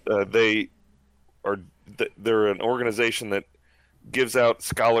 They're an organization that gives out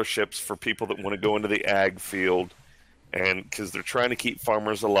scholarships for people that want to go into the ag field, and because they're trying to keep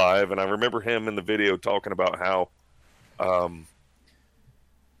farmers alive. And I remember him in the video talking about how,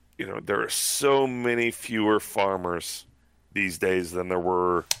 there are so many fewer farmers these days than there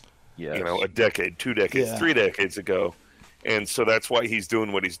were, a decade, 2 decades, 3 decades ago. And so that's why he's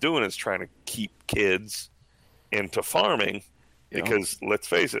doing what he's doing, is trying to keep kids into farming, because let's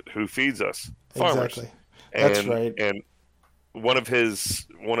face it, who feeds us? Farmers. Exactly. That's right. And one of his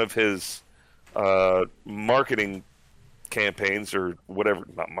marketing campaigns, or whatever,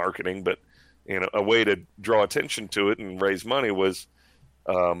 not marketing, but a way to draw attention to it and raise money was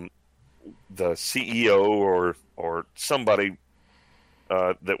the CEO or somebody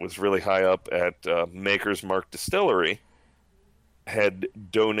that was really high up at Maker's Mark Distillery had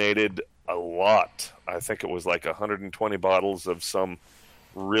donated a lot. I think it was like 120 bottles of some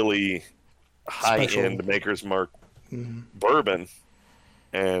really high-end Maker's Mark bourbon,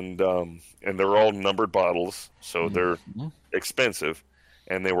 and they're all numbered bottles, so they're expensive,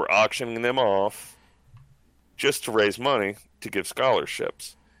 and they were auctioning them off just to raise money to give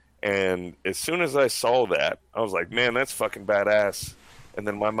scholarships. And as soon as I saw that, I was like, man, that's fucking badass. And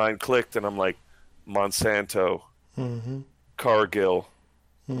then my mind clicked, and I'm like, Monsanto, Cargill,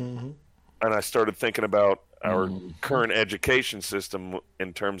 and I started thinking about our current education system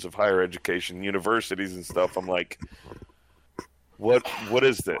in terms of higher education, universities and stuff. I'm like, what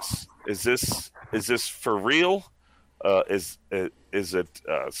is this? Is this for real? Is it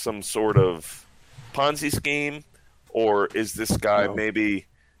some sort of Ponzi scheme, or is this guy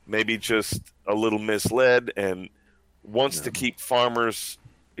maybe just a little misled and wants to keep farmers,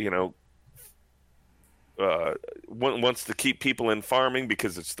 wants to keep people in farming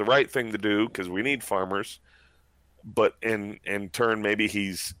because it's the right thing to do, because we need farmers, but in turn maybe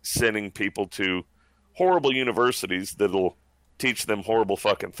he's sending people to horrible universities that'll teach them horrible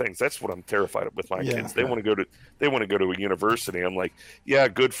fucking things. That's what I'm terrified of with my kids. They want to go to a university. I'm like, yeah,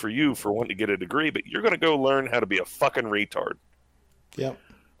 good for you for wanting to get a degree, but you're going to go learn how to be a fucking retard. Yep.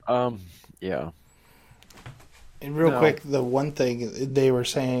 Yeah. And real quick, the one thing they were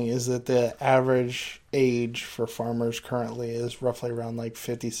saying is that the average age for farmers currently is roughly around like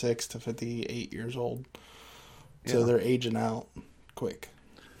 56 to 58 years old. So they're aging out quick.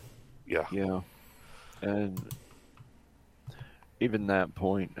 Yeah. Yeah. And even that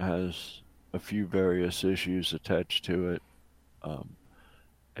point has a few various issues attached to it.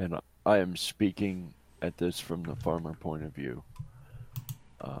 And I am speaking at this from the farmer point of view.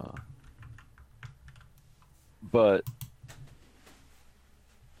 But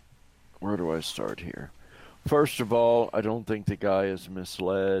where do I start here? First of all, I don't think the guy is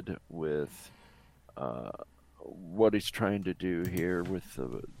misled with what he's trying to do here with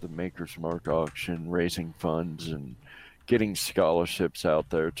the Maker's Mark auction, raising funds and getting scholarships out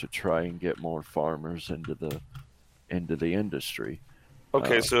there to try and get more farmers into the industry.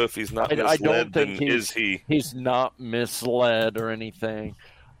 Okay, so if he's not misled, then is he? He's not misled or anything.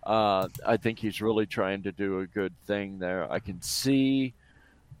 I think he's really trying to do a good thing there. I can see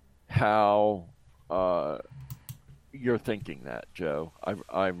how you're thinking that, Joe.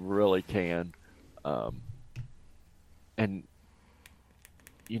 I really can. And,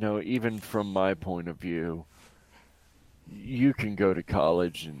 even from my point of view, you can go to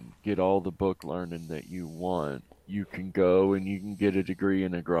college and get all the book learning that you want. You can go and you can get a degree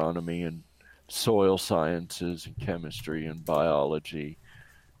in agronomy and soil sciences and chemistry and biology.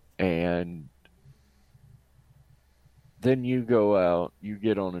 And then you go out, you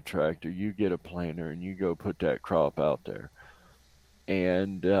get on a tractor, you get a planter, and you go put that crop out there.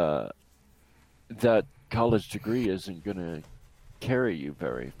 And that college degree isn't going to carry you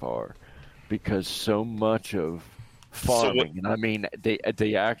very far, because so much of farming, and I mean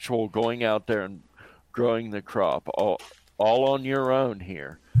the actual going out there and growing the crop all on your own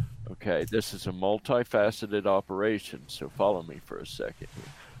here, Okay, this is a multifaceted operation, so follow me for a second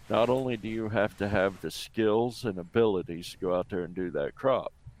here. Not only do you have to have the skills and abilities to go out there and do that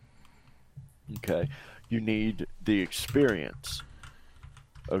crop, okay, you need the experience.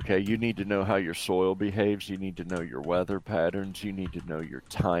 Okay, you need to know how your soil behaves, you need to know your weather patterns, you need to know your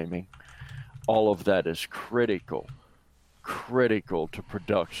timing. All of that is critical to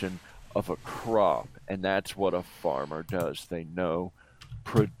production of a crop, and that's what a farmer does. They know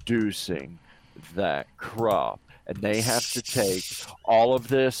producing that crop, and they have to take all of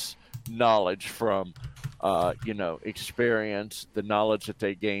this knowledge from experience, the knowledge that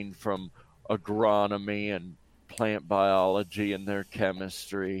they gain from agronomy and plant biology and their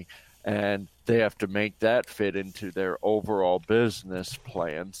chemistry, and they have to make that fit into their overall business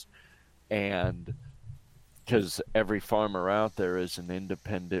plans. And because every farmer out there is an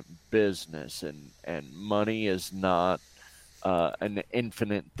independent business, and money is not an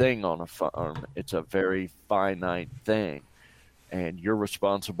infinite thing on a farm. It's a very finite thing, and you're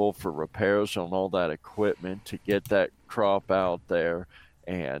responsible for repairs on all that equipment to get that crop out there,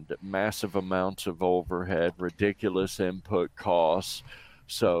 and massive amounts of overhead, ridiculous input costs.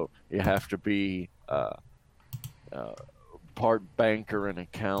 So you have to be part banker and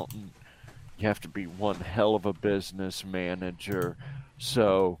accountant. You have to be one hell of a business manager.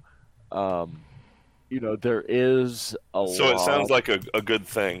 So, there is a lot. So it sounds like a good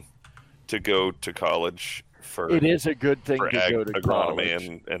thing to go to college for. It is a good thing to go to agronomy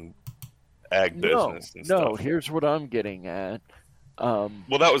college. and ag business and stuff. No, here's what I'm getting at. Well,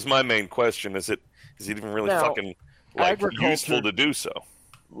 that was my main question. Is it even really fucking useful to do so?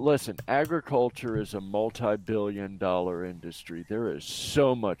 Listen, agriculture is a multi-billion-dollar industry. There is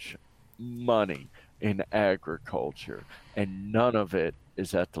so much money in agriculture, and none of it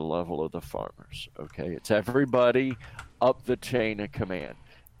is at the level of the farmers. Okay, it's everybody up the chain of command.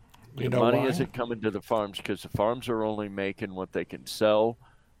 The money isn't coming to the farms because the farms are only making what they can sell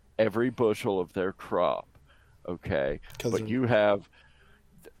every bushel of their crop. Okay, but you have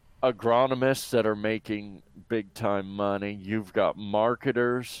agronomists that are making big time money. You've got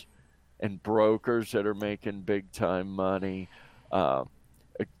marketers and brokers that are making big time money.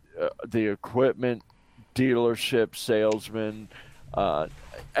 The equipment dealership salesmen,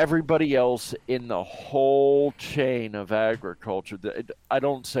 everybody else in the whole chain of agriculture. I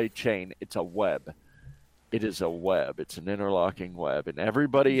don't say chain, it's a web. It is a web. It's an interlocking web, and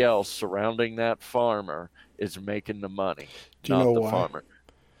everybody else surrounding that farmer is making the money, not the farmer.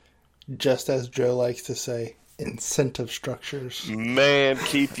 Just as Joe likes to say, incentive structures. Man,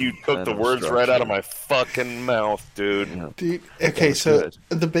 Keith, you took the words right out of my fucking mouth, dude. Yeah. Dude, okay, so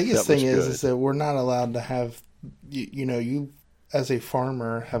the biggest thing is that we're not allowed to have, you as a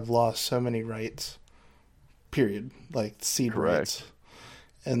farmer have lost so many rights, period, like seed rights.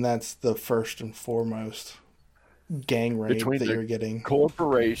 And that's the first and foremost gang rape between that you're getting.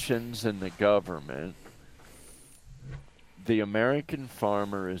 Corporations and the government. The American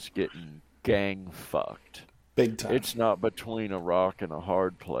farmer is getting gang fucked. Big time. It's not between a rock and a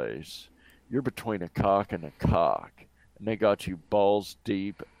hard place. You're between a cock and a cock. And they got you balls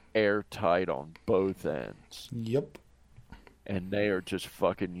deep, airtight on both ends. Yep. And they are just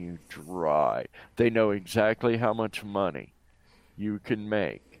fucking you dry. They know exactly how much money you can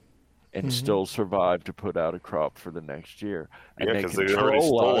make and still survive to put out a crop for the next year. And yeah, because they already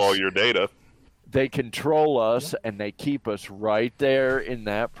stole all your data. They control us, and they keep us right there in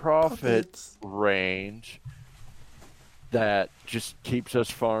that profit range that just keeps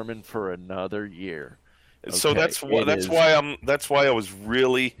us farming for another year. Okay. So that's why I was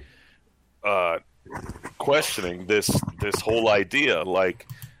really questioning this whole idea. Like,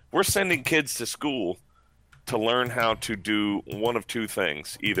 we're sending kids to school to learn how to do one of two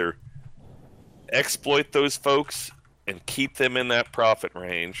things: either exploit those folks and keep them in that profit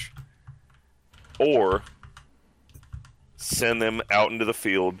range, or send them out into the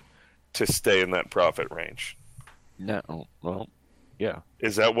field to stay in that profit range. No, well, yeah.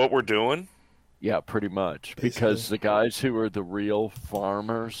 Is that what we're doing? Yeah, pretty much. Because the guys who are the real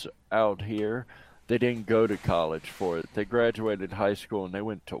farmers out here, they didn't go to college for it. They graduated high school and they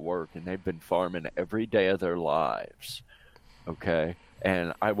went to work, and they've been farming every day of their lives. Okay?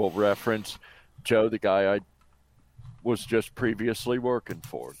 And I will reference Joe, the guy I was just previously working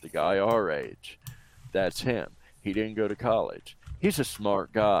for, the guy our age. That's him. He didn't go to college. He's a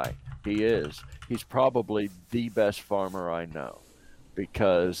smart guy. He is. He's probably the best farmer I know,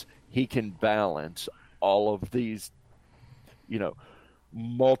 because he can balance all of these,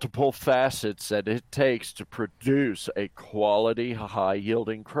 multiple facets that it takes to produce a quality,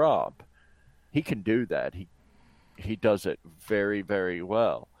 high-yielding crop. He can do that. He does it very, very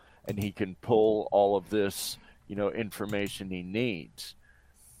well. and he can pull all of this, information he needs.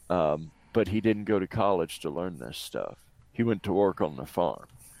 But he didn't go to college to learn this stuff. He went to work on the farm.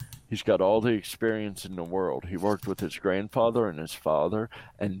 He's got all the experience in the world. He worked with his grandfather and his father,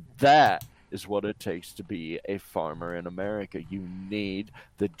 and that is what it takes to be a farmer in America. You need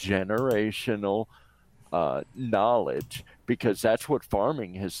the generational knowledge, because that's what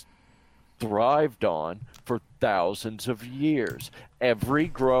farming has thrived on for thousands of years. Every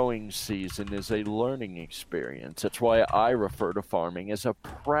growing season is a learning experience. That's why I refer to farming as a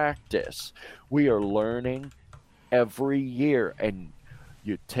practice. We are learning every year, and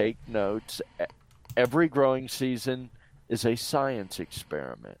you take notes. Every growing season is a science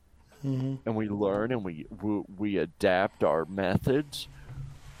experiment. Mm-hmm. And we learn, and we adapt our methods.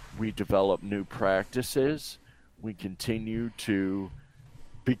 We develop new practices. We continue to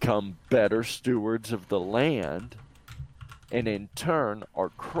become better stewards of the land, and in turn, our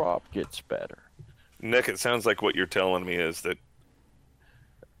crop gets better. Nick, it sounds like what you're telling me is that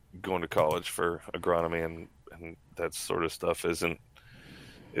going to college for agronomy and that sort of stuff isn't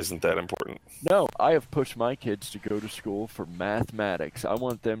that important. No, I have pushed my kids to go to school for mathematics. I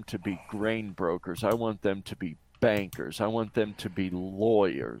want them to be grain brokers. I want them to be bankers. I want them to be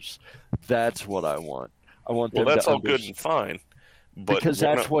lawyers. That's what I want. I want them to that's all good and fine. But because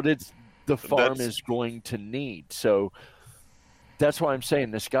that's what the farm is going to need. So that's why I'm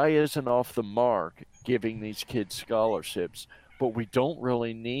saying this guy isn't off the mark giving these kids scholarships, but we don't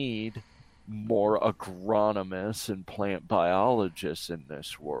really need more agronomists and plant biologists in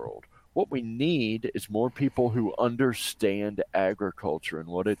this world. What we need is more people who understand agriculture and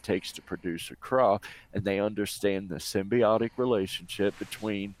what it takes to produce a crop, and they understand the symbiotic relationship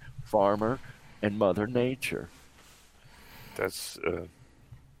between farmer and Mother Nature. That's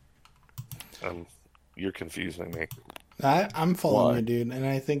you're confusing me. I'm following you, dude, and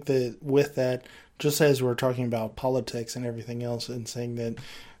I think that with that, just as we're talking about politics and everything else, and saying that,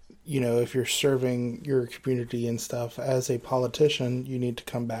 if you're serving your community and stuff as a politician, you need to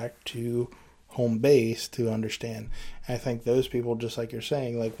come back to home base to understand. And I think those people, just like you're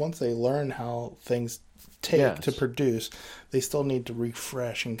saying, like once they learn how things take to produce, they still need to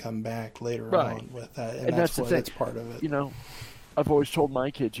refresh and come back later on with that. And that's what it's part of it. I've always told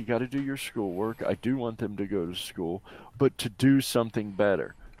my kids, you got to do your schoolwork. I do want them to go to school, but to do something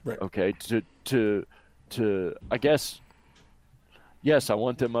better. Right. Okay. To I guess, yes, I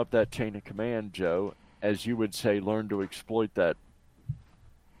want them up that chain of command, Joe, as you would say, learn to exploit the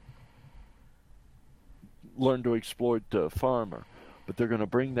farmer, but they're going to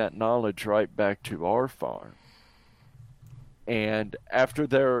bring that knowledge right back to our farm. And after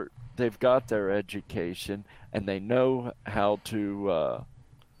they've got their education and they know how to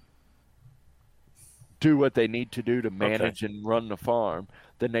do what they need to do to manage and run the farm,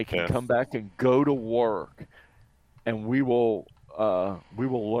 then they can come back and go to work, and we will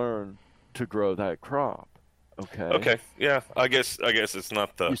learn to grow that crop. Okay. Yeah. I guess it's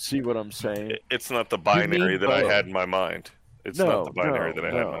not the. You see what I'm saying? It's not the binary that I had in my mind. It's not the binary that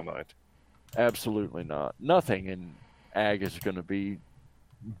I had in my mind. Absolutely not. Nothing in ag is going to be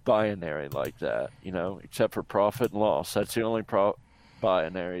binary like that, except for profit and loss. That's the only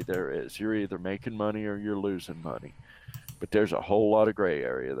binary there is. You're either making money or you're losing money. But there's a whole lot of gray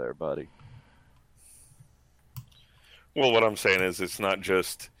area there, buddy. Well, what I'm saying is it's not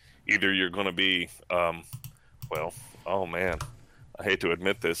just either you're going to be, oh man, I hate to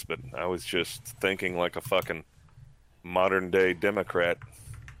admit this, but I was just thinking like a fucking modern day Democrat.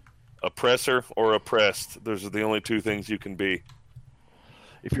 Oppressor or oppressed. Those are the only two things you can be.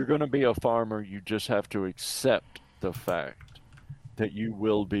 If you're going to be a farmer, you just have to accept the fact that you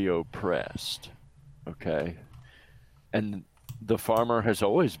will be oppressed. Okay? And the farmer has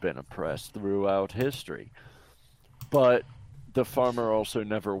always been oppressed throughout history. But the farmer also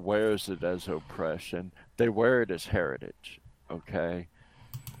never wears it as oppression. They wear it as heritage. Okay?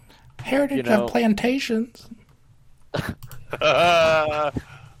 Heritage of plantations.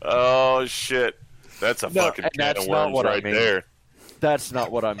 Oh, shit. That's a fucking can of worms right there. That's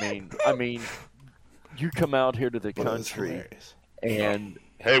not what I mean. I mean, you come out here to the country and...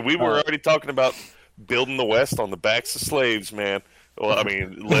 Hey, we were already talking about building the West on the backs of slaves, man. Well, I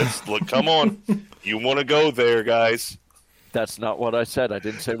mean, come on. You want to go there, guys. That's not what I said. I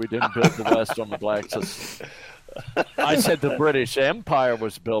didn't say we didn't build the West on the backs of... I said the British Empire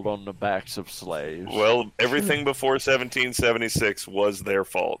was built on the backs of slaves. Well, everything before 1776 was their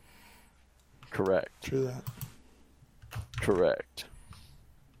fault. Correct. True that. Correct.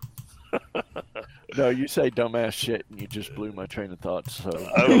 No, you say dumbass shit, and you just blew my train of thought. So,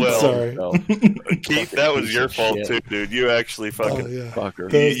 Sorry. Keith, that was your fault too, dude. You actually fucking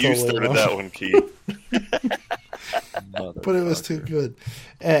fucker. You started that one, Keith. But it was too good.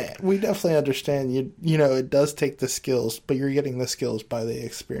 We definitely understand. You know, it does take the skills, but you're getting the skills by the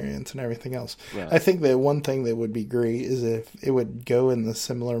experience and everything else. Right. I think that one thing that would be great is if it would go in the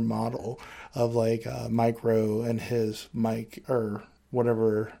similar model of like Mike Rowe and his Mike or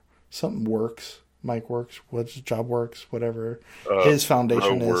whatever, something works. Mike Works, what's Job Works, whatever his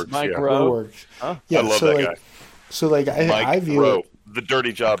foundation Rowe is. Works, Mike Rowe Works. Huh? Yeah, I love so that like, guy. So like I view Rowe, it, the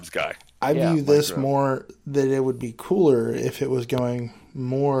dirty jobs guy. I view this Rowe. more that it would be cooler if it was going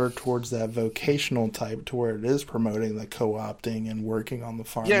more towards that vocational type to where it is promoting the co-opting and working on the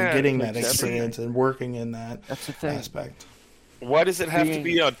farm and getting that experience and working in that aspect. Why does it have to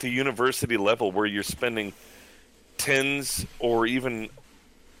be at the university level where you're spending tens or even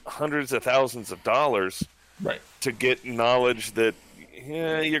hundreds of thousands of dollars to get knowledge that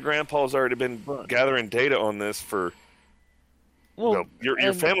your grandpa's already been gathering data on this for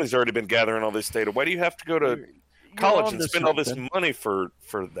your family's already been gathering all this data. Why do you have to go to college and spend all this money for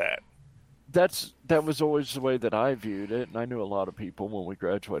that? That was always the way that I viewed it, and I knew a lot of people when we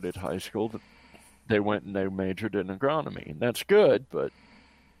graduated high school that they went and they majored in agronomy, and that's good, but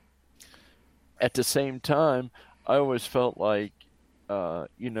at the same time I always felt like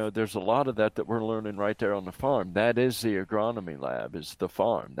there's a lot of that we're learning right there on the farm. That is the agronomy lab, is the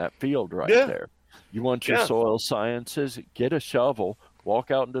farm, that field right there. You want your soil sciences, get a shovel,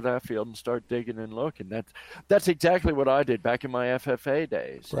 walk out into that field and start digging and looking. That's exactly what I did back in my FFA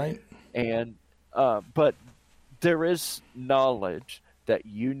days. Right. And but there is knowledge that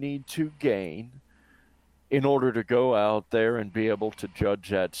you need to gain in order to go out there and be able to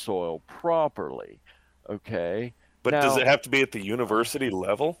judge that soil properly. Okay? But does it have to be at the university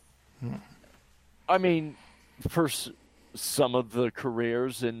level? I mean, for some of the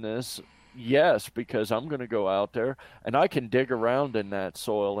careers in this, yes, because I'm going to go out there and I can dig around in that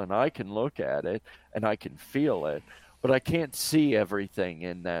soil and I can look at it and I can feel it, but I can't see everything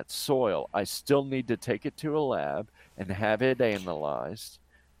in that soil. I still need to take it to a lab and have it analyzed,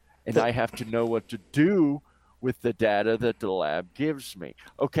 and I have to know what to do with the data that the lab gives me.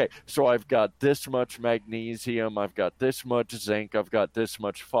 Okay, so I've got this much magnesium, I've got this much zinc, I've got this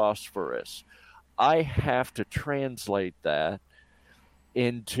much phosphorus. I have to translate that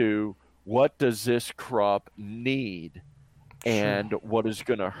into what does this crop need and what is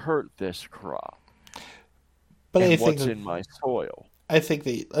going to hurt this crop, but and what's in my soil. I think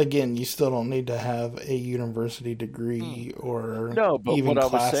that, again, you still don't need to have a university degree or even what I was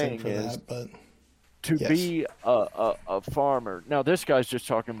classing saying for is, that. But to be a farmer. Now, this guy's just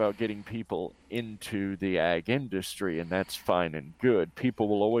talking about getting people into the ag industry, and that's fine and good. People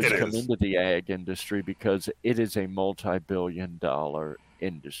will always come into the ag industry because it is a multi-billion-dollar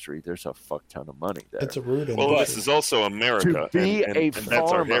industry. There's a fuck ton of money there. It's a root industry. Well, this is also America, to be a and farmer,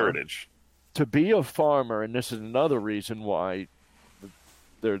 that's our heritage. To be a farmer, and this is another reason why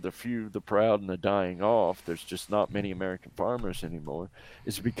they're the few, the proud, and the dying off. There's just not many American farmers anymore,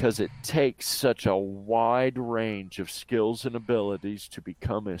 is because it takes such a wide range of skills and abilities to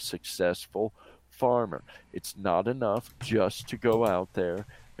become a successful farmer. It's not enough just to go out there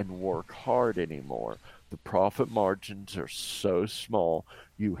and work hard anymore. The profit margins are so small.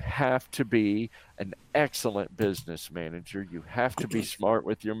 You have to be an excellent business manager. You have to be smart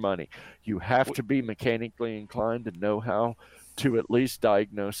with your money. You have to be mechanically inclined and know how to at least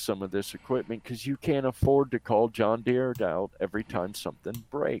diagnose some of this equipment, because you can't afford to call John Deere out every time something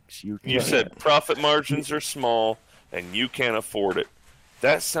breaks. You said profit margins are small and you can't afford it.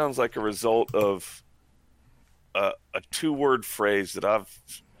 That sounds like a result of a two-word phrase that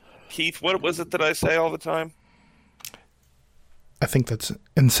Keith, what was it that I say all the time? I think that's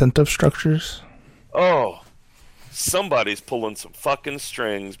incentive structures. Oh, somebody's pulling some fucking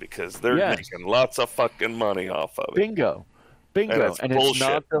strings because they're making lots of fucking money off of it. Bingo. And it's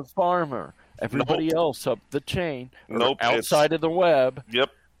not the farmer. Everybody else up the chain, outside of the web. Yep,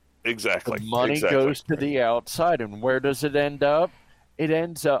 exactly. The money goes to the outside. And where does it end up? It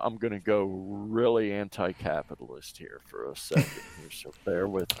ends up, I'm going to go really anti-capitalist here for a second here, so bear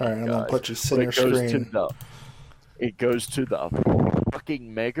with me, all right, I'm going to put you center screen. It goes to the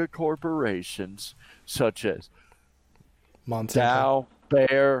fucking mega corporations such as Monsanto, Dow,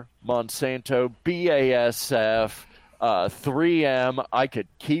 Bayer, Monsanto, BASF, 3M. I could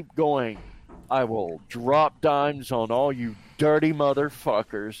keep going. I will drop dimes on all you dirty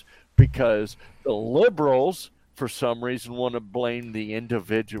motherfuckers because the liberals, for some reason, want to blame the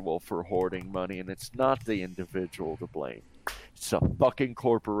individual for hoarding money, and it's not the individual to blame. It's the fucking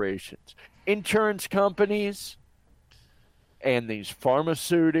corporations, insurance companies, and these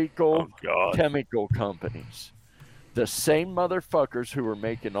pharmaceutical chemical companies. The same motherfuckers who are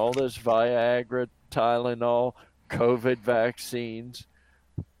making all this Viagra, Tylenol, COVID vaccines,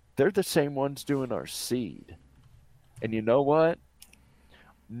 they're the same ones doing our seed. And you know what?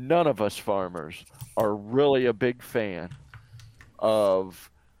 None of us farmers are really a big fan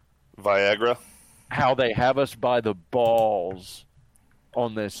of Viagra, how they have us by the balls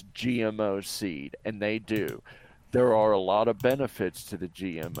on this GMO seed, and they do. There are a lot of benefits to the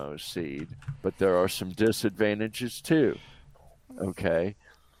GMO seed, but there are some disadvantages too. Okay.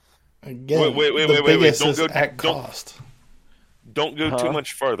 Again, wait. Biggest is at cost. Don't go too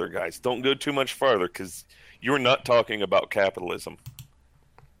much farther, guys. Don't go too much farther, because you're not talking about capitalism.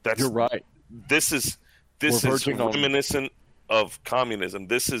 You're right. This is reminiscent of communism.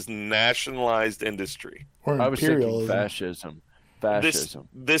 This is nationalized industry. Or I was thinking imperialism. fascism.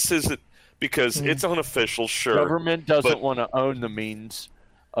 This is because it's unofficial, sure. Government doesn't want to own the means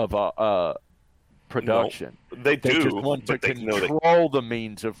of production. No, they do. Just want to control the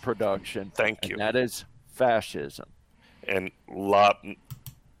means of production. Thank you. And that is fascism. And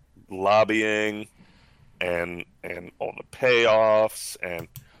lobbying and all the payoffs and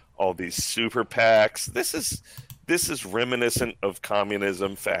all these super PACs. This is reminiscent of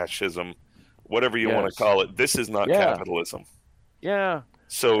communism, fascism, whatever you want to call it. This is not capitalism. Yeah.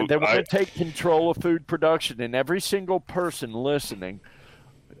 So they want to take control of food production, and every single person listening,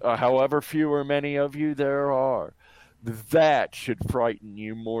 however few or many of you there are, that should frighten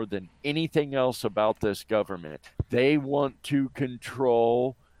you more than anything else about this government. They want to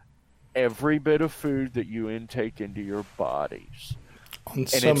control every bit of food that you intake into your bodies. On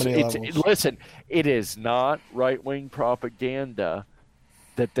so many levels. Listen, it is not right-wing propaganda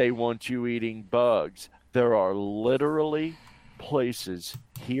that they want you eating bugs. There are literally places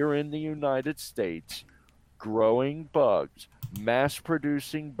here in the United States growing bugs,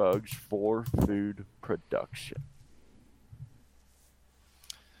 mass-producing bugs for food production.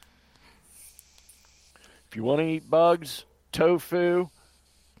 If you want to eat bugs, tofu,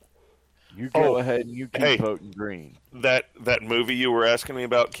 you go ahead and you keep voting green. That movie you were asking me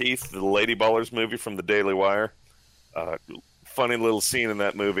about, Keith, the Lady Ballers movie from the Daily Wire, funny little scene in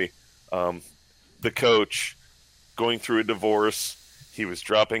that movie. The coach going through a divorce. He was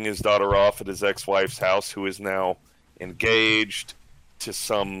dropping his daughter off at his ex-wife's house, who is now engaged to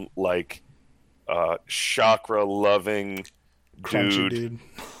some chakra-loving dude.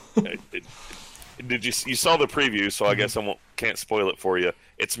 Did you saw the preview? So I guess can't spoil it for you.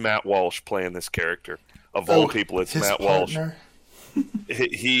 It's Matt Walsh playing this character. Of all people, it's Matt partner.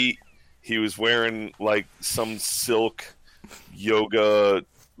 Walsh. He was wearing some silk yoga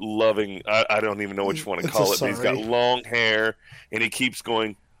loving. I don't even know what you want to call it. But he's got long hair, and he keeps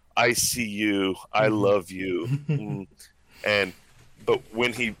going, "I see you, I love you." But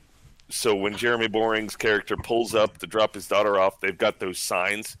when Jeremy Boring's character pulls up to drop his daughter off, they've got those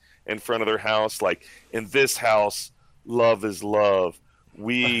signs in front of their house, like, "In this house, love is love.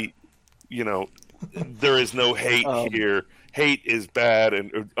 We, there is no hate here. Hate is bad."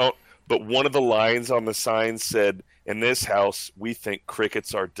 But one of the lines on the sign said, "In this house, we think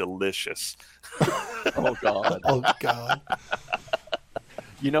crickets are delicious." Oh, God. Oh, God.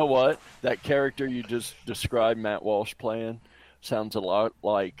 You know what? That character you just described, Matt Walsh playing, sounds a lot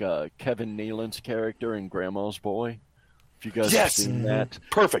like Kevin Nealon's character in Grandma's Boy. If you guys have seen that.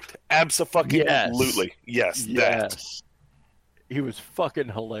 Perfect. Abso-fucking-lutely. Yes. That. He was fucking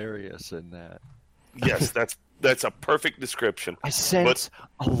hilarious in that. Yes, that's a perfect description. I sense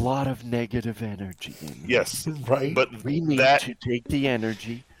a lot of negative energy in you. Yes. Right. But we need to take the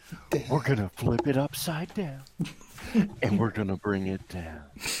energy. We're going to flip it upside down. And we're going to bring it down.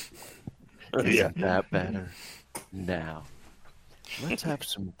 Isn't that better? Now, let's have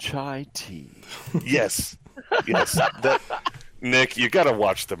some chai tea. Yes. Nick, you got to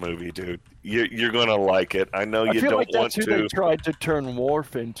watch the movie, dude. You're going to like it. I know you don't want to. I feel like that's who they tried to turn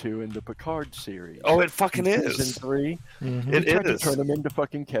Worf into in the Picard series. Oh, it fucking is. Season 3. Mm-hmm. They tried to turn him into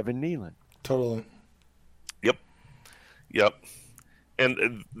fucking Kevin Nealon. Totally. Yep.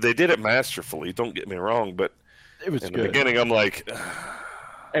 And they did it masterfully, don't get me wrong, but it was in good. The beginning, I'm like...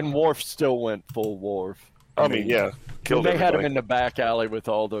 And Worf still went full Worf. I mean, killed They had him in the back alley with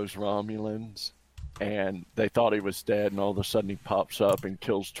all those Romulans, and they thought he was dead, and all of a sudden he pops up and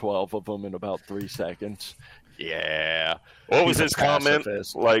kills 12 of them in about 3 seconds. Yeah. What was his comment?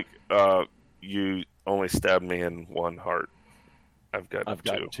 Like, you only stabbed me in one heart. I've got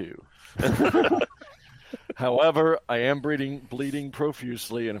two. However, I am bleeding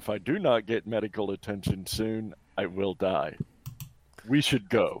profusely, and if I do not get medical attention soon, I will die. We should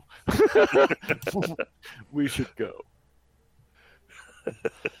go. We should go.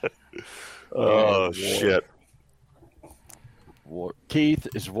 Oh, shit. Keith,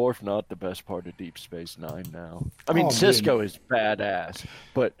 is Worf not the best part of Deep Space Nine now? I mean, Oh, Cisco dude. is badass,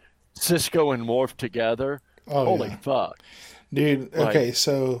 but Cisco and Worf together, holy fuck. Dude, Like- okay,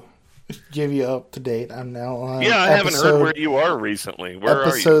 so give you up to date. I'm now on Yeah, I haven't heard where you are recently. Where are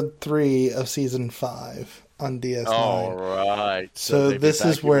you? episode 3 of season 5 on DS9. All right. So they've this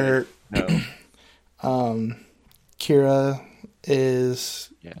is where evacuated- No. Kira is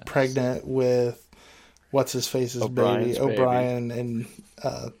Yes. pregnant with what's his face's O'Brien's baby, baby. O'Brien, and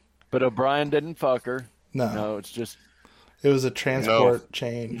But O'Brien didn't fuck her. no, No, it's just it was a transport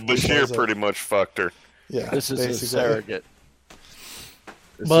chain. Bashir because of- pretty much fucked her. yeah, this is a basically. surrogate.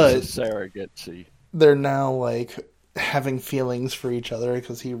 This But- is a surrogate. See, They're now like having feelings for each other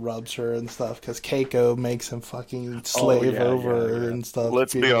because he rubs her and stuff. Because Keiko makes him fucking slave yeah, over yeah, her yeah. and stuff.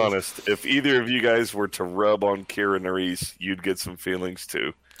 Let's be because- honest. If either of you guys were to rub on Kira Nerys, you'd get some feelings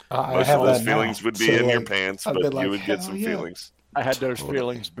too. I Most have of those that now. feelings would be So, in your like, pants, I'd be but like, you would get hell some yeah. feelings. I had those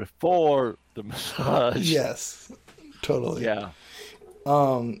feelings before the massage. Yes, totally. Yeah.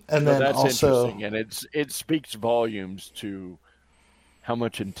 And So then that's also, interesting, and it speaks volumes to how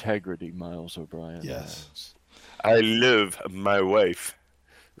much integrity Miles O'Brien Yes. has. I love my wife.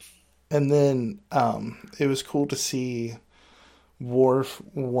 and then it was cool to see Worf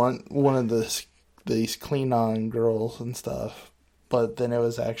one of these Klingon girls and stuff, but then it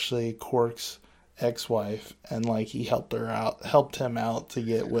was actually Quark's ex-wife, and like he helped him out to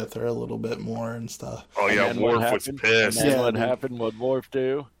get with her a little bit more and stuff. Oh yeah, And then what Worf was happened? pissed. And then Yeah, what dude. happened? What Worf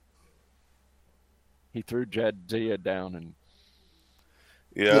do? He threw Jadzia down and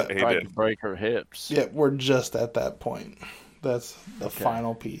Yeah, he tried did. to break her hips. Yeah, we're just at that point. That's the Okay.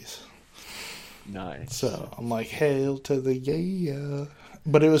 final piece. Nice. So I'm like, hail to the yeah.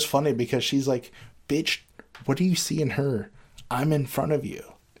 But it was funny because she's like, bitch, what do you see in her? I'm in front of you.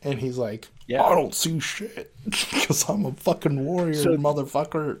 And he's like, Yeah. I don't see shit because I'm a fucking warrior, So-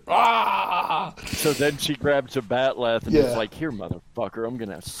 motherfucker. Ah! So then she grabs a batleth and Yeah. is like, "Here, motherfucker, I'm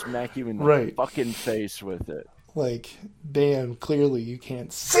gonna smack you in the Right. fucking face with it." Like, damn, clearly you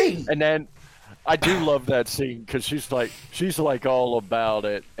can't see. And then I do love that scene because she's like all about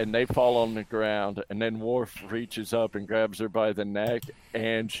it, and they fall on the ground, and then Worf reaches up and grabs her by the neck,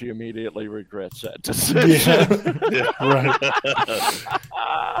 and she immediately regrets that decision. Yeah,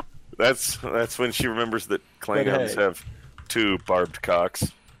 right. That's when she remembers that Klingons hey. have two barbed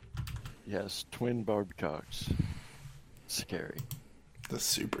cocks. Yes, twin barbed cocks. Scary. That's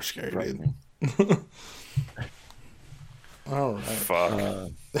super scary, dude. Frightening. All right. Fuck.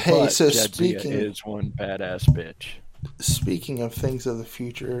 Hey, But so Jadzia is one badass bitch. speaking of things of the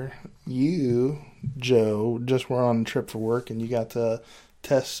future, you, Joe, just were on a trip for work and you got to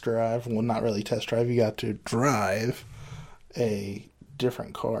test drive. Well, not really test drive. You got to drive a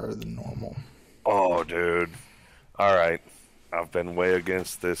different car than normal. Oh, dude. All right. I've been way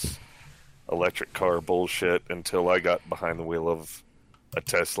against this electric car bullshit until I got behind the wheel of a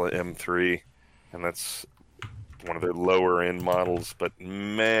Tesla M3, and that's one of their lower end models. But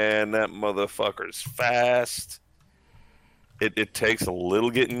man, that motherfucker's fast. It takes a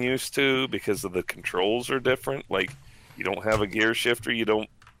little getting used to because of the controls are different. Like, you don't have a gear shifter. You don't.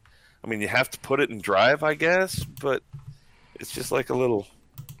 I mean, you have to put it in drive, I guess, but it's just like a little.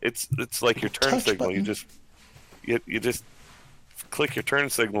 It's like your turn Touch signal. button. You just click your turn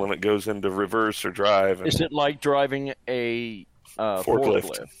signal and it goes into reverse or drive. And Is it like driving a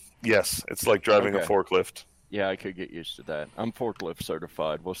forklift? Yes, it's like driving a Okay. forklift. Yeah, I could get used to that. I'm forklift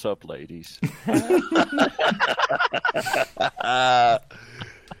certified. What's up, ladies?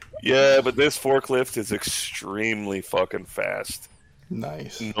 Yeah, but this forklift is extremely fucking fast.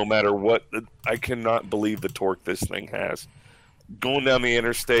 Nice. No matter what, I cannot believe the torque this thing has. Going down the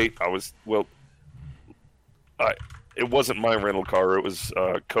interstate, it wasn't my rental car. It was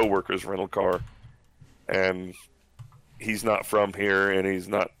a coworker's rental car, and he's not from here, and he's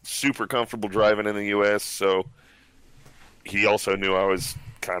not super comfortable driving in the U.S. So he also knew I was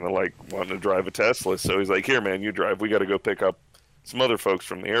kind of like wanting to drive a Tesla. So he's like, "Here, man, you drive. We got to go pick up some other folks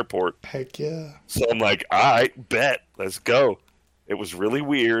from the airport." Heck yeah. So I'm like, "All right, bet, let's go." It was really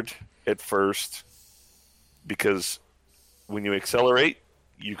weird at first because when you accelerate,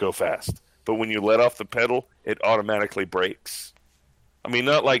 you go fast. But when you let off the pedal, it automatically brakes. I mean,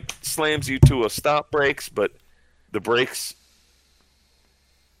 not like slams you to a stop brakes, but the brakes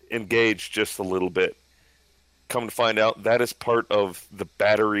engage just a little bit. Come to find out, that is part of the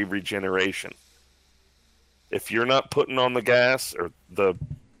battery regeneration. If you're not putting on the gas or the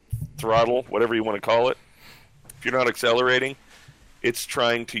throttle, whatever you want to call it, if you're not accelerating, it's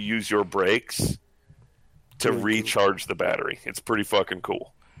trying to use your brakes to recharge the battery. It's pretty fucking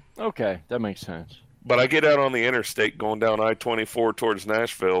cool. Okay, that makes sense. But I get out on the interstate going down I-24 towards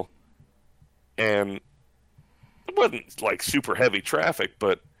Nashville, and it wasn't like super heavy traffic,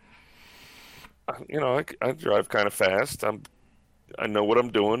 but I drive kind of fast. I know what I'm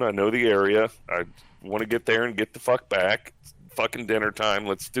doing. I know the area. I want to get there and get the fuck back. It's fucking dinner time.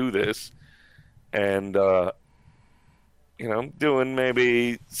 Let's do this. And I'm doing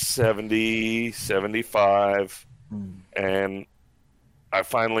maybe 70, 75, and I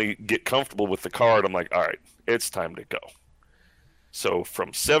finally get comfortable with the car, and I'm like, all right, it's time to go. So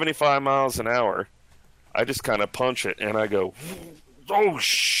from 75 miles an hour, I just kind of punch it, and I go, oh,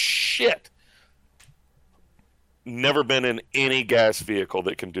 shit. Never been in any gas vehicle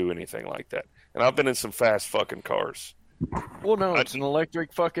that can do anything like that. And I've been in some fast fucking cars. Well, no, it's an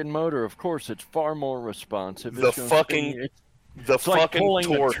electric fucking motor. Of course, it's far more responsive. It's like pulling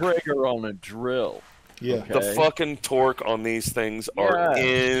torque. the trigger on a drill. Yeah. Okay? The fucking torque on these things are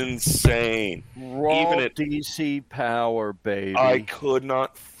insane. Raw Even at DC power, baby. I could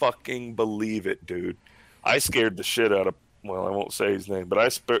not fucking believe it, dude. I scared the shit out of, well, I won't say his name, but I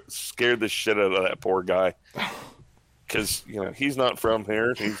scared the shit out of that poor guy. Because, he's not from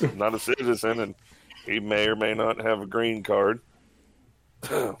here. He's not a citizen, and he may or may not have a green card.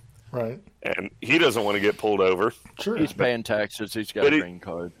 Right. And he doesn't want to get pulled over. Sure. He's paying taxes. He's got a green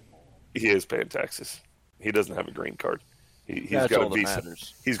card. He is paying taxes. He doesn't have a green card. He's That's got all a visa. That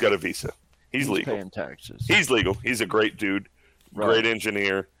matters. He's got a visa. He's legal. Paying taxes. He's legal. He's a great dude. Right. Great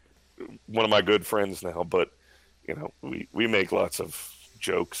engineer. One of my good friends now. But, we make lots of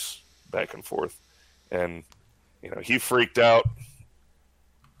jokes back and forth. And, he freaked out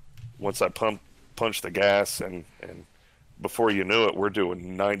once I punched the gas. And before you knew it, we're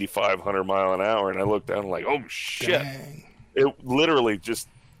doing 9,500 mile an hour. And I looked down like, oh, shit. Dang. It literally just,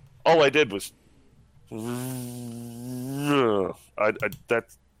 all I did was,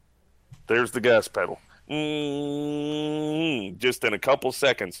 there's the gas pedal. Just in a couple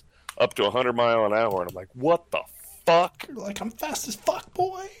seconds, up to 100 mile an hour. And I'm like, what the fuck? You're like, I'm fast as fuck,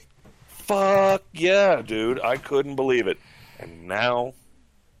 boy. Fuck yeah, dude. I couldn't believe it. And now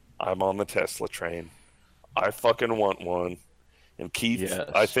I'm on the Tesla train. I fucking want one. And Keith, yes.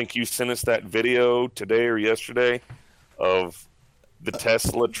 I think you sent us that video today or yesterday of the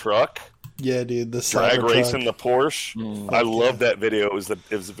Tesla truck. Yeah, dude, the drag racing the Porsche. I love that video. It was a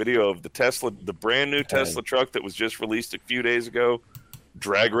video of the Tesla, the brand new Tesla truck that was just released a few days ago,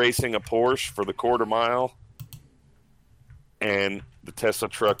 drag racing a Porsche for the quarter mile, and the Tesla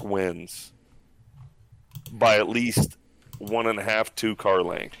truck wins by at least 1.5, 2 car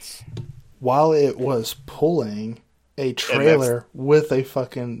lengths. While it was pulling a trailer with a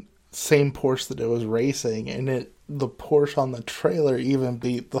fucking same Porsche that it was racing, and the Porsche on the trailer even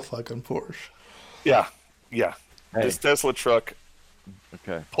beat the fucking Porsche. Yeah. This Tesla truck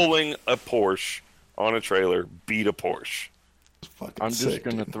pulling a Porsche on a trailer beat a Porsche. I'm just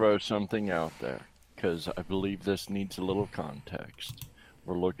going to throw something out there because I believe this needs a little context.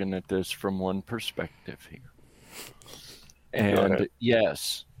 We're looking at this from one perspective here. And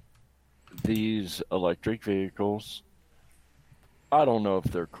yes, these electric vehicles, I don't know if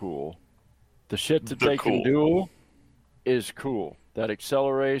they're cool. The shit that they can do is cool. That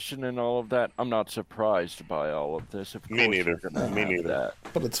acceleration and all of that, I'm not surprised by all of this. Of Me neither. Me neither. That.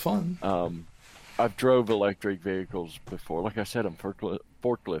 But it's fun. I've drove electric vehicles before. Like I said, I'm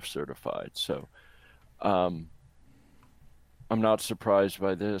forklift certified, so I'm not surprised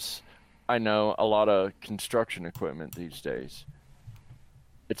by this. I know a lot of construction equipment these days.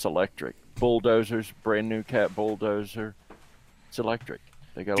 It's electric. Bulldozers, brand new Cat bulldozer, it's electric.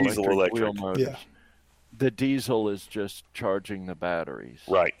 They got electric wheel motors. Yeah. The diesel is just charging the batteries.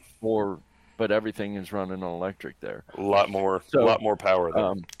 Right. But everything is running on electric there. A lot more power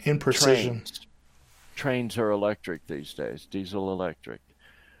there. In precision. Trains are electric these days, diesel electric.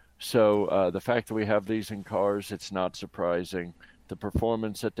 So the fact that we have these in cars, it's not surprising. The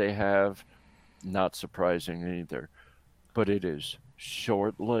performance that they have, not surprising either. But it is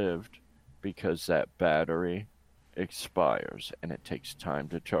short-lived because that battery expires and it takes time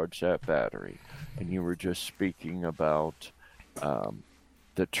to charge that battery. And you were just speaking about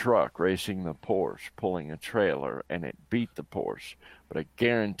the truck racing the Porsche, pulling a trailer, and it beat the Porsche. But I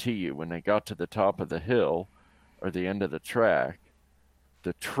guarantee you, when they got to the top of the hill or the end of the track,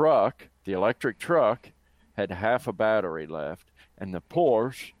 the electric truck, had half a battery left, and the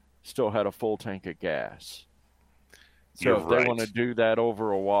Porsche still had a full tank of gas. So if they want to do that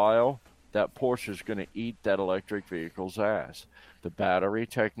over a while, that Porsche is going to eat that electric vehicle's ass. The battery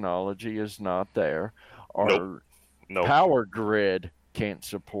technology is not there. Our Nope. Power grid can't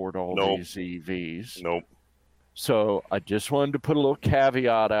support all Nope. these EVs. Nope. So I just wanted to put a little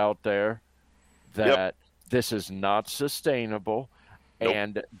caveat out there that this is not sustainable, Nope.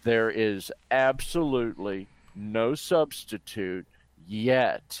 and there is absolutely no substitute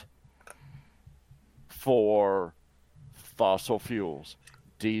yet for fossil fuels,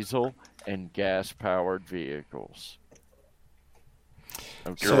 diesel and gas-powered vehicles.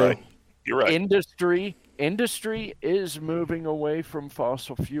 Okay. You're right. You're right. Industry is moving away from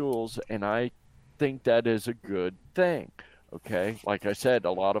fossil fuels, and I think that is a good thing. Okay, like I said,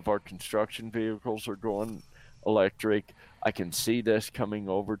 a lot of our construction vehicles are going electric. I can see this coming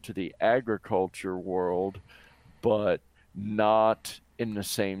over to the agriculture world, but not in the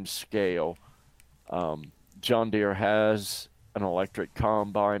same scale. John Deere has an electric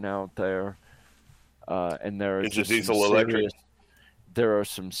combine out there, and there are Is it just diesel electric? There are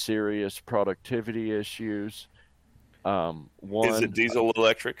some serious productivity issues. One, Is it diesel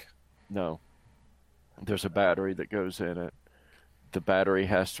electric? No. There's a battery that goes in it. The battery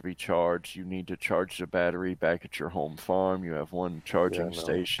has to be charged. You need to charge the battery back at your home farm. You have one charging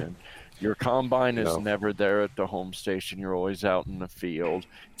station. Your combine is never there at the home station. You're always out in the field.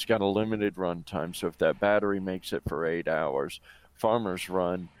 It's got a limited run time. So if that battery makes it for 8 hours, farmers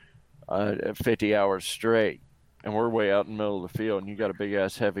run 50 hours straight. And we're way out in the middle of the field, and you got a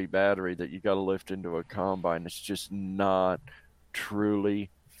big-ass heavy battery that you got to lift into a combine. It's just not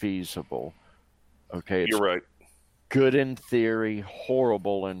truly feasible. Okay, You're right. Good in theory,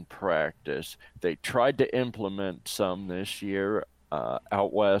 horrible in practice. They tried to implement some this year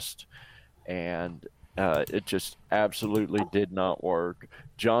out west, and it just absolutely did not work.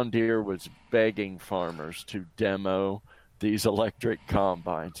 John Deere was begging farmers to demo these electric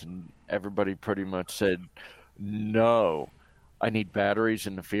combines, and everybody pretty much said, no, I need batteries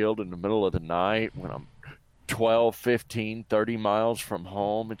in the field in the middle of the night when I'm 12, 15, 30 miles from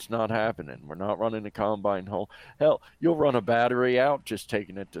home. It's not happening. We're not running a combine home. Hell, you'll run a battery out just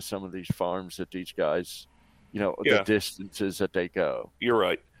taking it to some of these farms that these guys, the distances that they go. You're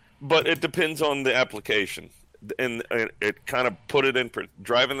right. But it depends on the application. And it kind of put it in,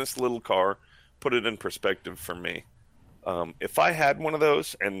 driving this little car, put it in perspective for me. If I had one of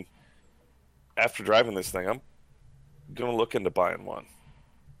those, and after driving this thing, I'm going to look into buying one,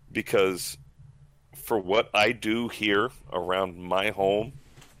 because for what I do here around my home,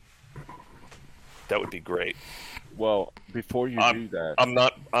 that would be great. Well, before you do that,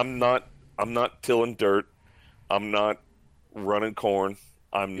 I'm not tilling dirt. I'm not running corn.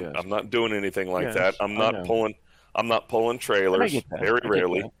 I'm not doing anything like that. I'm not pulling trailers. Very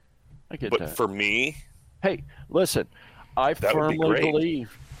rarely. I get that. But for me, hey, listen, I firmly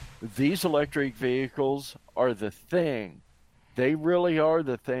believe these electric vehicles are the thing. They really are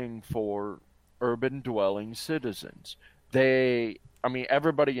the thing for urban dwelling citizens.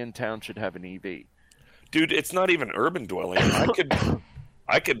 Everybody in town should have an EV. Dude, it's not even urban dwelling.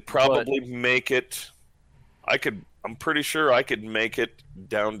 I could probably make it. I'm pretty sure I could make it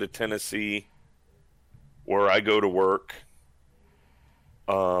down to Tennessee, where I go to work,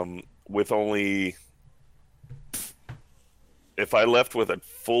 with only. If I left with a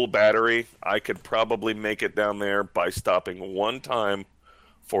full battery, I could probably make it down there by stopping one time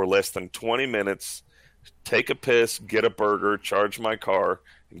for less than 20 minutes, take a piss, get a burger, charge my car,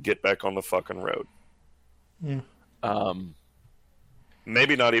 and get back on the fucking road. Yeah.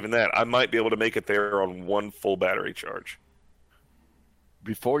 Maybe not even that. I might be able to make it there on one full battery charge.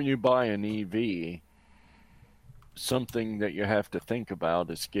 Before you buy an EV, something that you have to think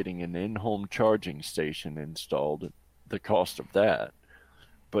about is getting an in-home charging station installed, the cost of that.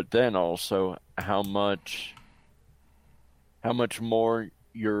 But then also how much more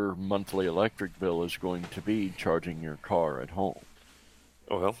your monthly electric bill is going to be charging your car at home.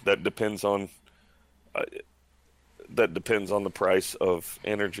 Well, that depends on the price of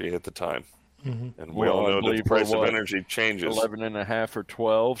energy at the time. Mm-hmm. And we all know that the price of energy changes. 11.5 or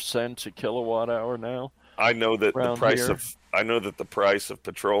 12 cents a kilowatt hour now. I know that the price of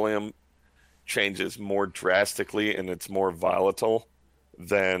petroleum changes more drastically, and it's more volatile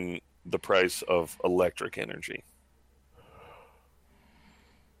than the price of electric energy.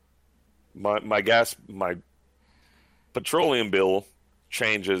 My petroleum bill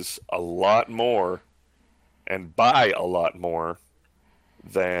changes a lot more and by a lot more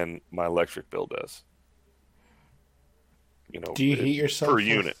than my electric bill does. Do you heat yourself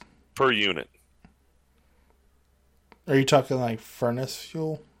per unit? Are you talking like furnace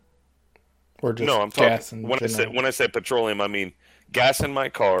fuel? Or just no, I'm gas talking when I say petroleum, I mean gas in my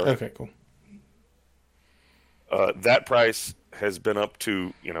car. Okay, cool. That price has been up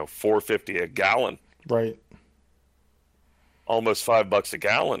to $4.50 a gallon. Right. almost $5 a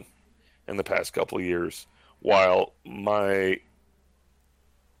gallon in the past couple of years, while my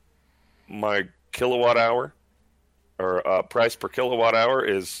kilowatt hour or price per kilowatt hour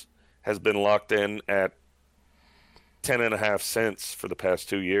has been locked in at 10.5 cents for the past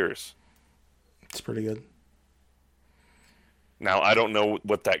 2 years. It's pretty good. Now, I don't know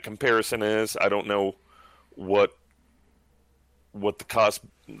what that comparison is. I don't know what the cost,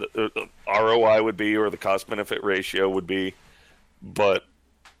 the ROI would be, or the cost benefit ratio would be, but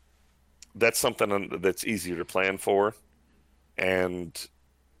that's something that's easier to plan for. And,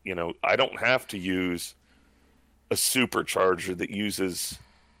 you know, I don't have to use a supercharger that uses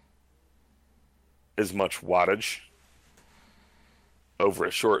as much wattage over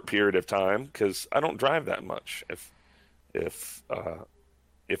a short period of time, because I don't drive that much. If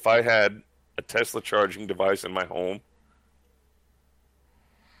I had a Tesla charging device in my home,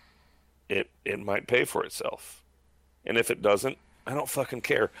 it might pay for itself. And if it doesn't, I don't fucking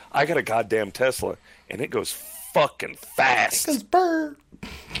care. I got a goddamn Tesla, and it goes fucking fast. Because bird.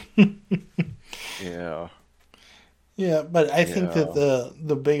 Yeah. Yeah, but I think that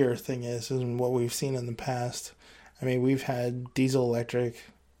the bigger thing is what we've seen in the past. I mean, we've had diesel electric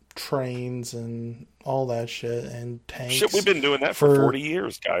trains and all that shit and tanks. Shit, we've been doing that for 40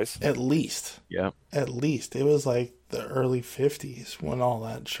 years, guys. At least. Yeah. At least. It was like the early 50s when all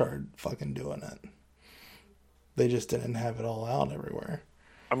that started fucking doing it. They just didn't have it all out everywhere.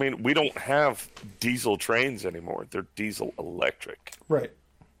 I mean, we don't have diesel trains anymore. They're diesel electric. Right.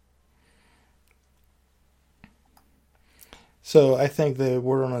 So I think that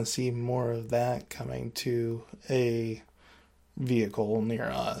we're going to see more of that coming to a vehicle near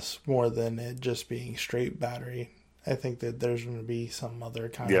us, more than it just being straight battery. I think that there's going to be some other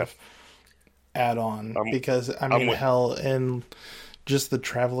kind of add-on, because I mean, hell, in just the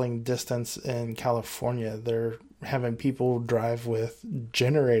traveling distance in California, they're having people drive with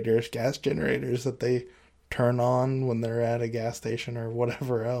generators, gas generators that they turn on when they're at a gas station or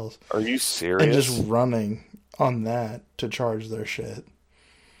whatever else. Are you serious? And just running on that to charge their shit.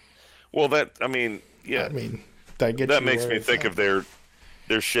 Well, that makes me think of their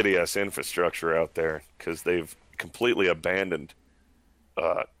shitty ass infrastructure out there, because they've completely abandoned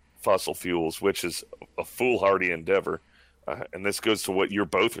fossil fuels, which is a foolhardy endeavor. And this goes to what you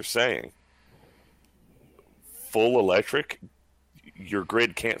both are saying. Full electric, your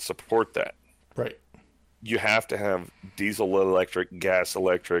grid can't support that. Right. You have to have diesel electric, gas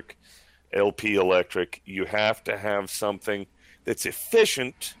electric, LP electric. You have to have something that's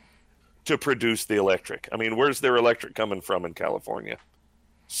efficient to produce the electric. I mean, where's their electric coming from in California?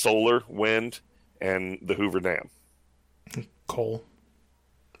 Solar, wind, and the Hoover Dam. Coal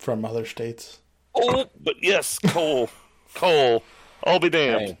from other states. Oh, but yes, coal. Coal. I'll be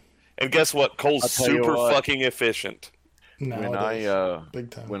damned. Hey, and guess what? Coal's super fucking efficient. No,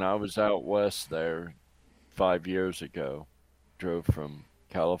 big time. When I was out west there 5 years ago, drove from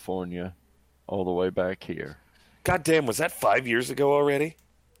California all the way back here. God damn, was that 5 years ago already?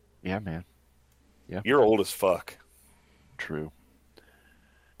 Yeah, man. Yeah. You're old as fuck. True.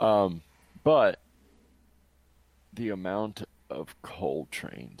 But the amount of coal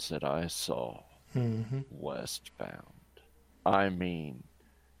trains that I saw westbound, I mean,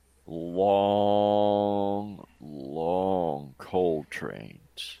 long coal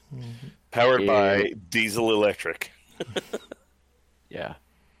trains. Powered by diesel electric. Yeah.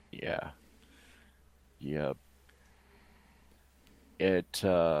 Yep. It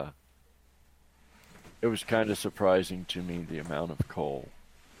was kind of surprising to me, the amount of coal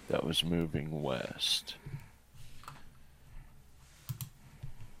that was moving west.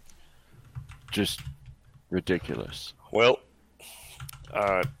 Just ridiculous. Well,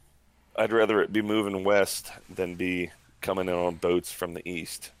 I'd rather it be moving west than be coming in on boats from the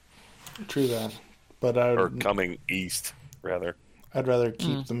east. True that. But coming east, rather. I'd rather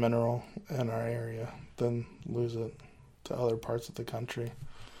keep the mineral in our area than lose it to other parts of the country.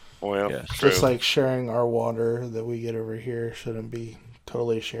 Well, yes. Just like sharing our water that we get over here shouldn't be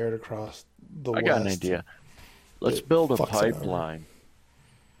totally shared across the west. I got an idea. Let's build a pipeline.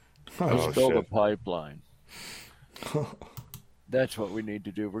 Let's build a pipeline. That's what we need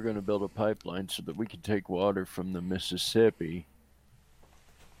to do. We're going to build a pipeline so that we can take water from the Mississippi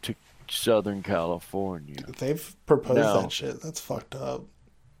to Southern California. They've proposed that shit. That's fucked up.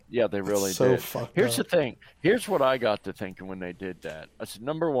 Yeah, they really so did. Fucked Here's up. the thing. Here's what I got to thinking when they did that. I said,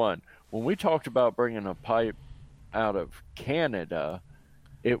 number one, when we talked about bringing a pipe out of Canada,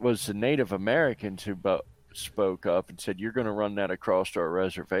 it was the Native Americans who spoke up and said, you're going to run that across our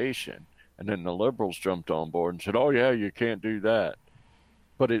reservation. And then the liberals jumped on board and said, oh, yeah, you can't do that.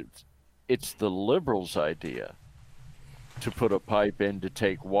 But it's the liberals' idea. to put a pipe in to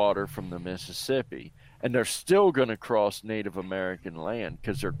take water from the Mississippi. And they're still going to cross Native American land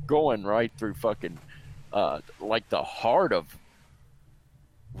because they're going right through fucking, like the heart of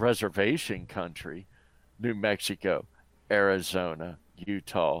reservation country, New Mexico, Arizona,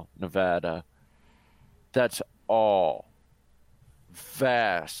 Utah, Nevada. That's all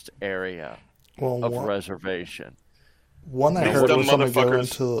vast area of reservation. One I heard was going to go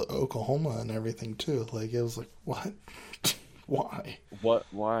into Oklahoma and everything too. Like, it was like, what? Why? What?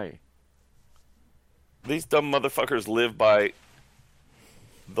 Why? These dumb motherfuckers live by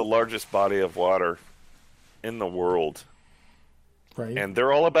the largest body of water in the world. Right. And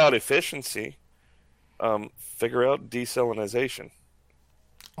they're all about efficiency. Figure out desalinization.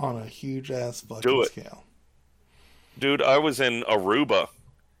 On a huge ass fucking scale. Dude, I was in Aruba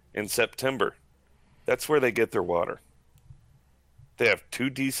in September. That's where they get their water. They have 2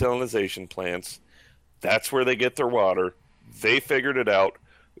 desalinization plants. That's where they get their water. They figured it out.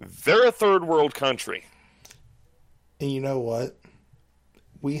 They're a third world country. And you know what?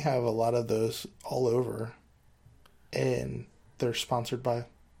 We have a lot of those all over. And they're sponsored by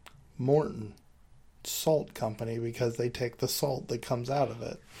Morton Salt Company because they take the salt that comes out of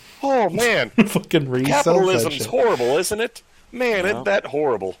it. Oh, man. Fucking resell Capitalism's horrible, isn't it? Man, isn't that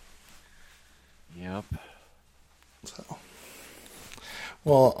horrible? Yep. So,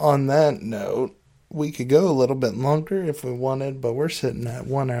 well, on that note, we could go a little bit longer if we wanted, but we're sitting at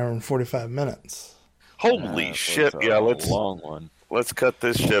 1 hour and 45 minutes. Holy shit! Yeah, long one. Let's cut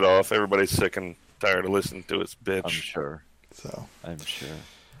this shit off. Everybody's sick and tired of listening to us, bitch. I'm sure. So I'm sure.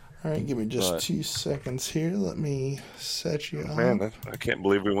 All right, give me just 2 seconds here. Let me set you up. Man, I can't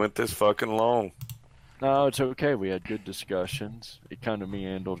believe we went this fucking long. No, it's okay. We had good discussions. It kind of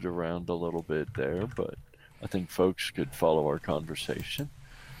meandered around a little bit there, but I think folks could follow our conversation.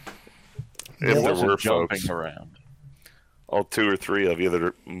 If there were jumping folks around. All 2 or 3 of you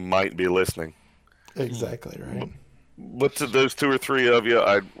that might be listening. Exactly right. But to those 2 or 3 of you,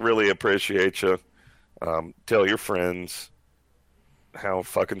 I really appreciate you. Tell your friends how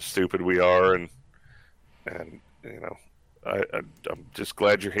fucking stupid we are, and you know, I'm just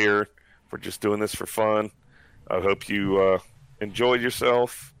glad you're here. We're just doing this for fun. I hope you enjoyed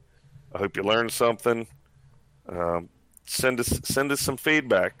yourself. I hope you learned something. Send us some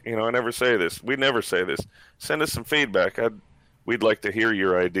feedback. You know, I never say this. We never say this. Send us some feedback. We'd like to hear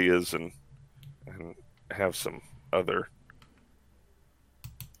your ideas and have some other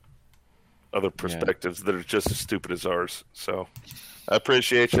perspectives that are just as stupid as ours. So I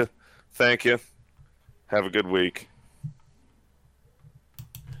appreciate you. Thank you. Have a good week.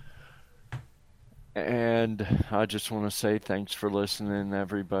 And I just want to say thanks for listening,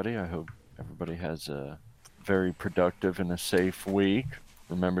 everybody. I hope everybody has a very productive and a safe week.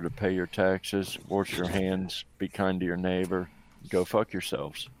 Remember to pay your taxes, wash your hands, be kind to your neighbor, go fuck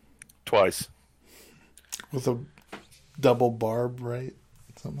yourselves. Twice. With a double barb, right?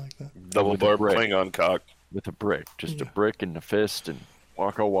 Something like that. Double barb Klingon cock. With a brick. Just a brick in the fist and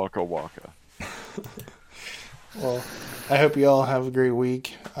waka waka waka. Well, I hope you all have a great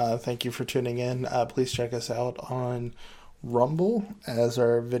week. Thank you for tuning in. Please check us out on Rumble, as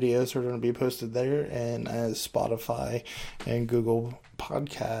our videos are going to be posted there, and as Spotify and Google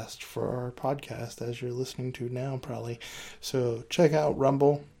Podcast for our podcast, as you're listening to now, probably. So check out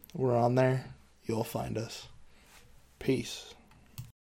Rumble. We're on there. You'll find us. Peace.